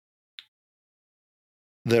thing,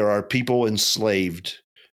 there are people enslaved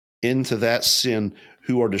into that sin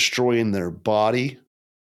who are destroying their body,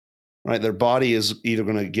 right? Their body is either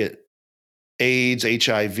going to get AIDS,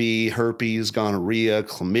 HIV, herpes, gonorrhea,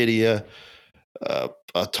 chlamydia,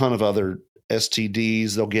 a ton of other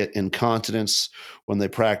STDs. They'll get incontinence when they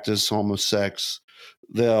practice homosex.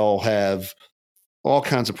 They'll have all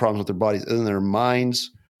kinds of problems with their bodies, and their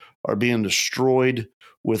minds are being destroyed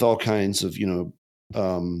with all kinds of,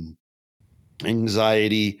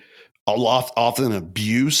 anxiety, often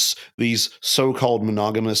abuse. These so-called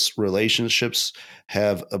monogamous relationships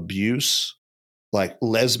have abuse. Like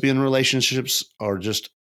lesbian relationships are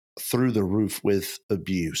just through the roof with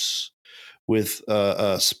abuse, with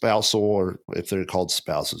spousal, or if they're called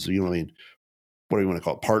spouses, you know what I mean? What do you want to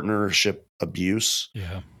call it? Partnership abuse.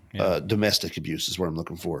 Yeah. Domestic abuse is what I'm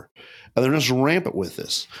looking for. And they're just rampant with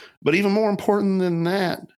this. But even more important than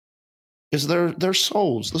that is their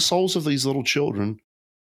souls. The souls of these little children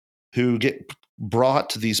who get brought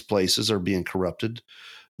to these places are being corrupted.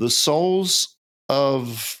 The souls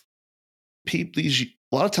of people, these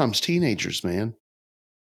a lot of times teenagers, man,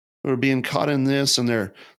 who are being caught in this, and they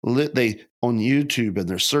on YouTube, and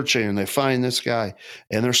they're searching, and they find this guy,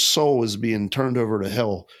 and their soul is being turned over to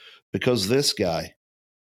hell because this guy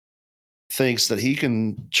thinks that he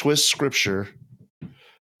can twist scripture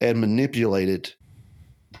and manipulate it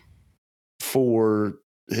for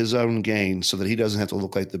his own gain so that he doesn't have to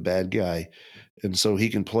look like the bad guy. And so he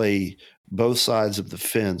can play both sides of the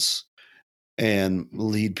fence and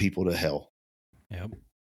lead people to hell. Yep.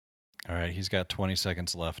 All right. He's got 20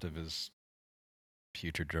 seconds left of his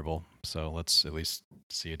future dribble. So let's at least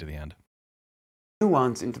see it to the end.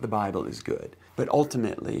 Nuance into the Bible is good, but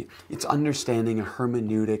ultimately it's understanding a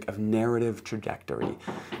hermeneutic of narrative trajectory,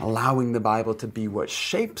 allowing the Bible to be what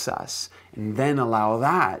shapes us, and then allow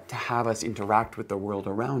that to have us interact with the world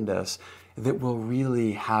around us, that will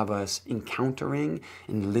really have us encountering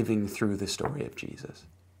and living through the story of Jesus.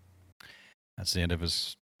 That's the end of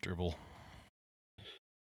his dribble.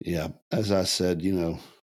 Yeah, as I said,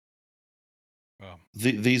 Wow.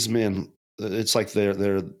 These men, it's like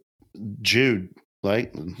they're Jude,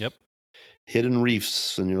 right? Yep. Hidden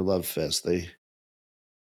reefs in your love fest.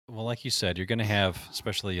 Well, like you said, you're going to have,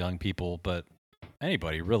 especially young people, but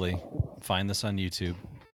anybody really, find this on YouTube,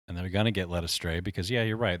 and they're going to get led astray because, yeah,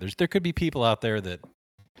 you're right. There could be people out there that,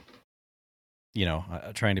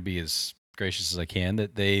 trying to be as gracious as I can,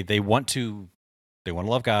 that they want to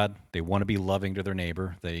love God. They want to be loving to their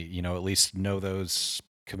neighbor. They, at least know those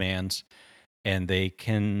commands, and they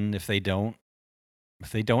can, if they don't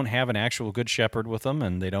have an actual good shepherd with them,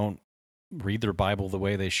 and they don't read their Bible the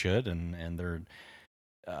way they should, and they're,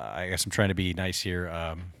 I guess I'm trying to be nice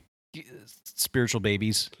here, spiritual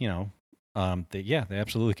babies, they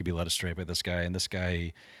absolutely could be led astray by this guy. And this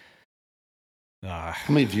guy, how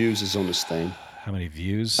many views is on this thing? How many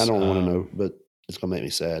views? I don't want to know, but it's gonna make me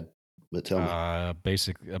sad. But tell me.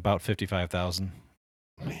 Basically about 55,000.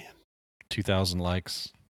 Man, 2,000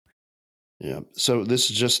 likes. Yeah. So this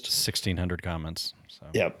is just 1,600 comments. So.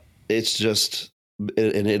 Yeah, it's just,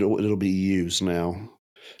 and it'll be used now.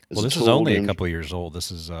 Well, this is only a couple years old.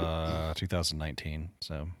 This is 2019.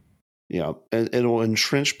 So. Yeah, and it'll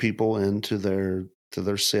entrench people into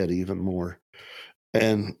their sin even more,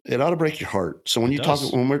 and it ought to break your heart. So when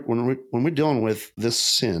when we're dealing with this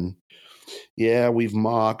sin, yeah, we've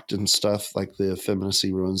mocked and stuff like the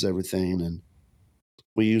effeminacy ruins everything, and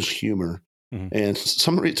we use humor. Mm-hmm. And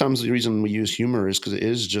sometimes the reason we use humor is because it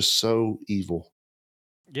is just so evil.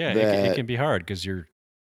 Yeah, it can be hard because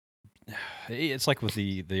it's like with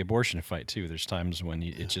the abortion fight too. There's times when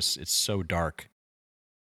it's so dark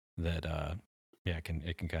that it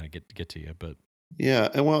can kind of get to you. But yeah,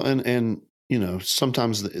 and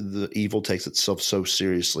sometimes the evil takes itself so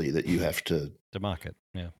seriously that you have to mock it.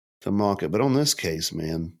 Yeah, to mock it. But on this case,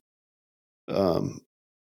 man, I'm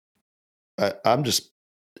just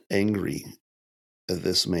angry at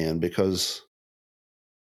this man because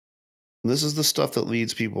this is the stuff that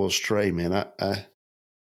leads people astray, man. I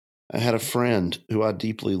had a friend who I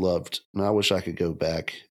deeply loved, and I wish I could go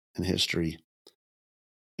back in history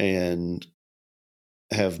and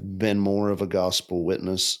have been more of a gospel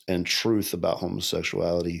witness and truth about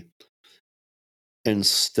homosexuality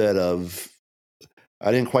instead of,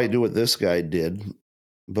 I didn't quite do what this guy did,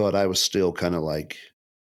 but I was still kind of like,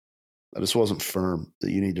 I just wasn't firm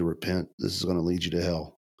that you need to repent. This is going to lead you to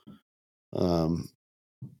hell.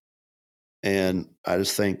 And I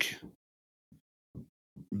just think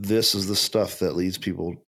this is the stuff that leads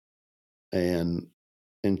people and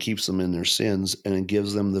keeps them in their sins, and it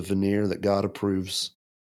gives them the veneer that God approves.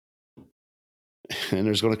 And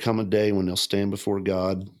there's going to come a day when they'll stand before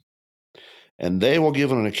God, and they will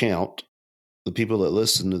give an account, the people that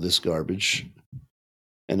listen to this garbage,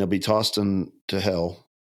 and they'll be tossed into hell.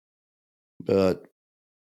 But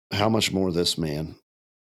how much more this man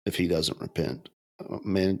if he doesn't repent?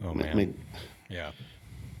 Man. Yeah.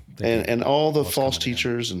 And all the false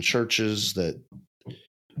teachers and churches that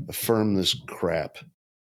affirm this crap,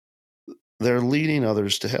 they're leading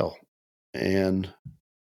others to hell. And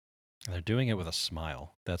they're doing it with a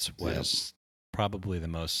smile. That's what is probably the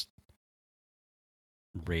most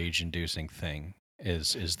rage-inducing thing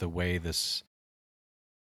is the way this...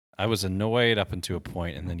 I was annoyed up until a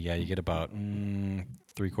point, and then, you get about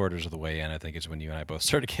 3/4 of the way in, I think is when you and I both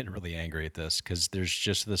started getting really angry at this, because there's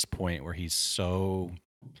just this point where he's so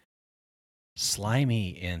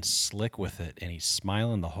slimy and slick with it, and he's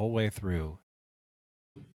smiling the whole way through.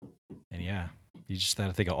 And you just got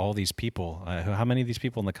to think of all these people. How many of these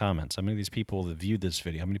people in the comments? How many of these people that viewed this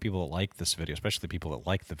video? How many people that like this video? Especially people that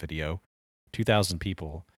like the video. 2,000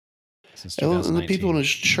 people since 2019. And the people in his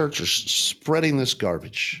church are spreading this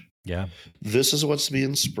garbage. Yeah. This is what's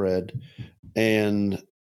being spread. And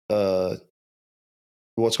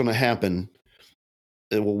what's going to happen,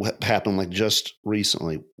 it will happen like just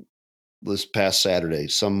recently, this past Saturday.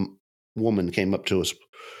 Some woman came up to us.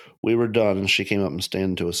 We were done, and she came up and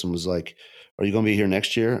standing to us and was like, "Are you going to be here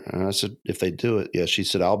next year?" And I said, "If they do it." Yeah. She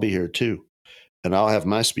said, "I'll be here too. And I'll have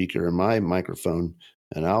my speaker and my microphone,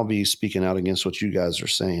 and I'll be speaking out against what you guys are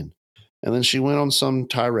saying." And then she went on some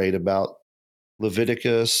tirade about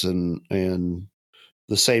Leviticus and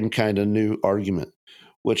the same kind of new argument,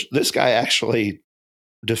 which this guy actually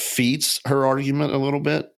defeats her argument a little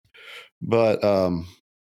bit. But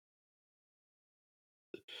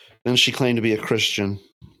then she claimed to be a Christian.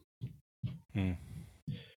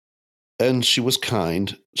 And she was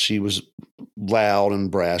kind. She was loud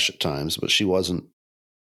and brash at times, but she wasn't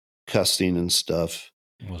cussing and stuff.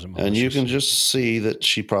 And you can just see that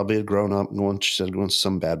she probably had grown up going to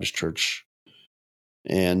some Baptist church.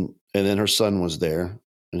 And then her son was there,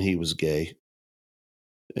 and he was gay.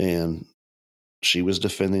 And she was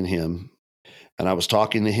defending him. And I was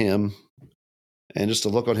talking to him, and just the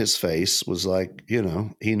look on his face was like, he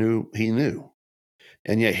knew.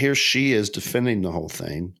 And yet here she is defending the whole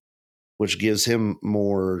thing, which gives him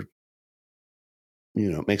more,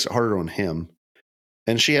 makes it harder on him.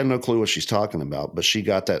 And she had no clue what she's talking about, but she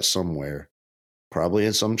got that somewhere, probably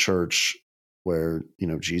in some church where,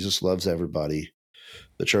 Jesus loves everybody.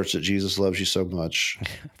 The church that Jesus loves you so much.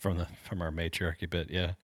 from our matriarchy bit,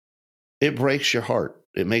 yeah. It breaks your heart.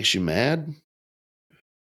 It makes you mad.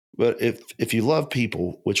 But if you love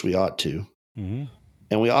people, which we ought to, and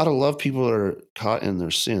we ought to love people that are caught in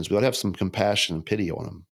their sins, we ought to have some compassion and pity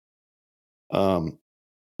on them.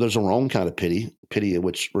 There's a wrong kind of pity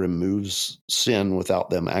which removes sin without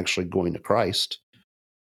them actually going to Christ,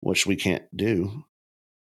 which we can't do.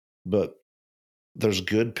 But there's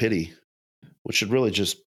good pity, which should really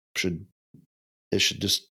just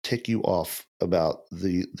tick you off about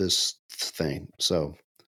this thing. So,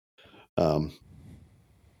 well,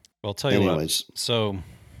 I'll tell you what. So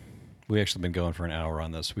we actually been going for an hour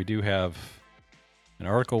on this. We do have an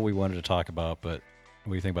article we wanted to talk about, but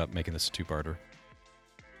what do you think about making this a two-parter?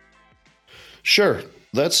 Sure.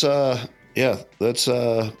 Let's come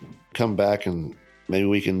back and maybe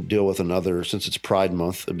we can deal with another, since it's Pride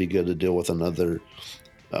Month, it'd be good to deal with another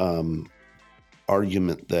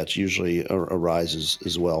argument that usually arises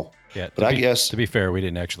as well. Yeah, but I guess to be fair, we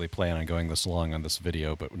didn't actually plan on going this long on this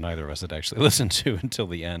video, but neither of us had actually listened to until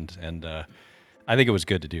the end, and I think it was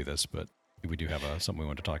good to do this. But we do have something we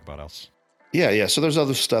want to talk about else. Yeah. So there's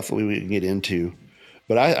other stuff that we can get into,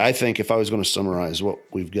 but I think if I was going to summarize what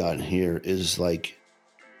we've got here is like,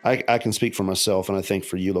 I can speak for myself, and I think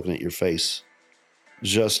for you looking at your face,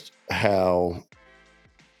 just how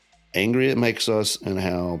angry it makes us and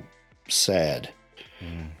how sad.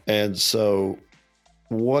 And so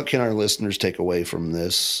what can our listeners take away from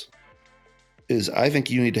this is I think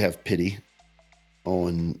you need to have pity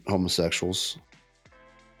on homosexuals.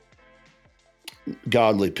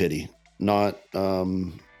 Godly pity, not,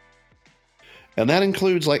 and that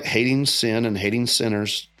includes like hating sin and hating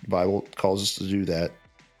sinners. The Bible calls us to do that.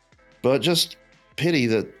 But just pity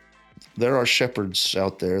that there are shepherds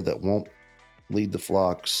out there that won't lead the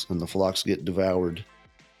flocks, and the flocks get devoured.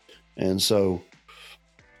 And so,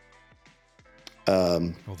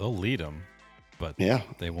 well, they'll lead them, but yeah,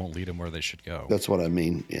 they won't lead them where they should go. That's what I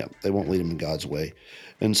mean. Yeah, they won't lead them in God's way.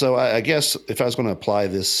 And so I guess if I was going to apply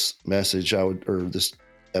this message, or this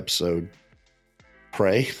episode,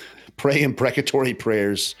 pray pray imprecatory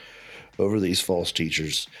prayers over these false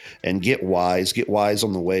teachers and get wise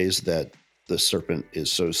on the ways that the serpent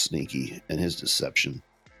is so sneaky and his deception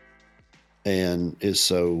and is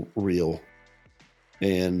so real.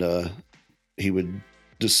 And he would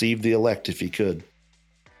deceive the elect if he could.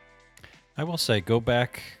 I will say, go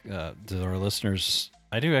back to our listeners.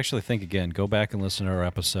 I do actually think, again, go back and listen to our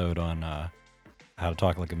episode on how to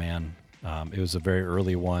talk like a man. It was a very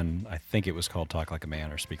early one. I think it was called Talk Like a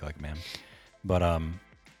Man or Speak Like a Man. But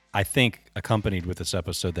I think accompanied with this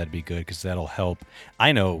episode, that'd be good because that'll help.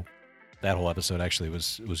 I know that whole episode actually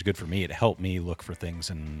was good for me. It helped me look for things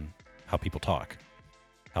in how people talk,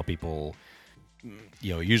 how people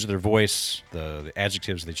use their voice, the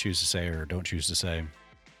adjectives they choose to say or don't choose to say.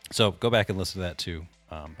 So go back and listen to that too.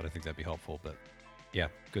 But I think that'd be helpful. But yeah,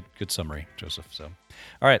 good summary, Joseph. So,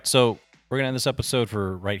 all right. So we're going to end this episode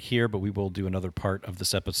for right here, but we will do another part of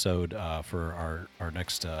this episode for our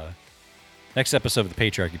next episode of the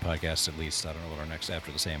Patriarchy podcast, at least. I don't know what our next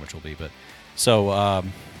after the sandwich will be. But so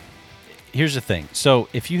here's the thing. So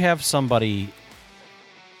if you have somebody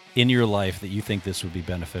in your life that you think this would be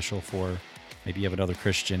beneficial for, maybe you have another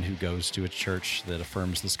Christian who goes to a church that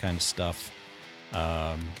affirms this kind of stuff,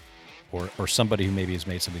 or somebody who maybe has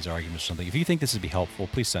made some of these arguments or something. If you think this would be helpful,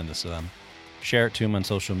 please send this to them. Share it to them on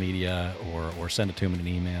social media or send it to them in an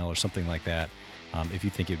email or something like that if you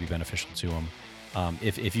think it would be beneficial to them.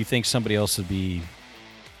 If you think somebody else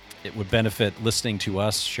it would benefit listening to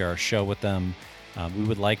us, share our show with them. We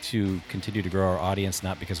would like to continue to grow our audience,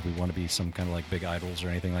 not because we want to be some kind of like big idols or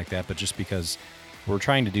anything like that, but just because we're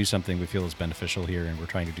trying to do something we feel is beneficial here, and we're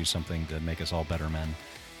trying to do something to make us all better men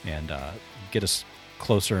and get us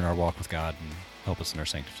closer in our walk with God and help us in our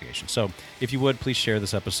sanctification. So if you would, please share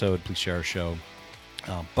this episode, please share our show.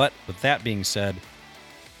 But with that being said,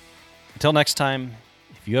 until next time,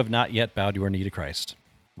 if you have not yet bowed your knee to Christ,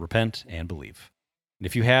 repent and believe. And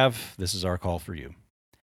if you have, this is our call for you.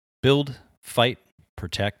 Build, fight,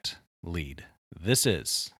 protect, lead. This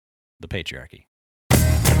is the Patriarchy.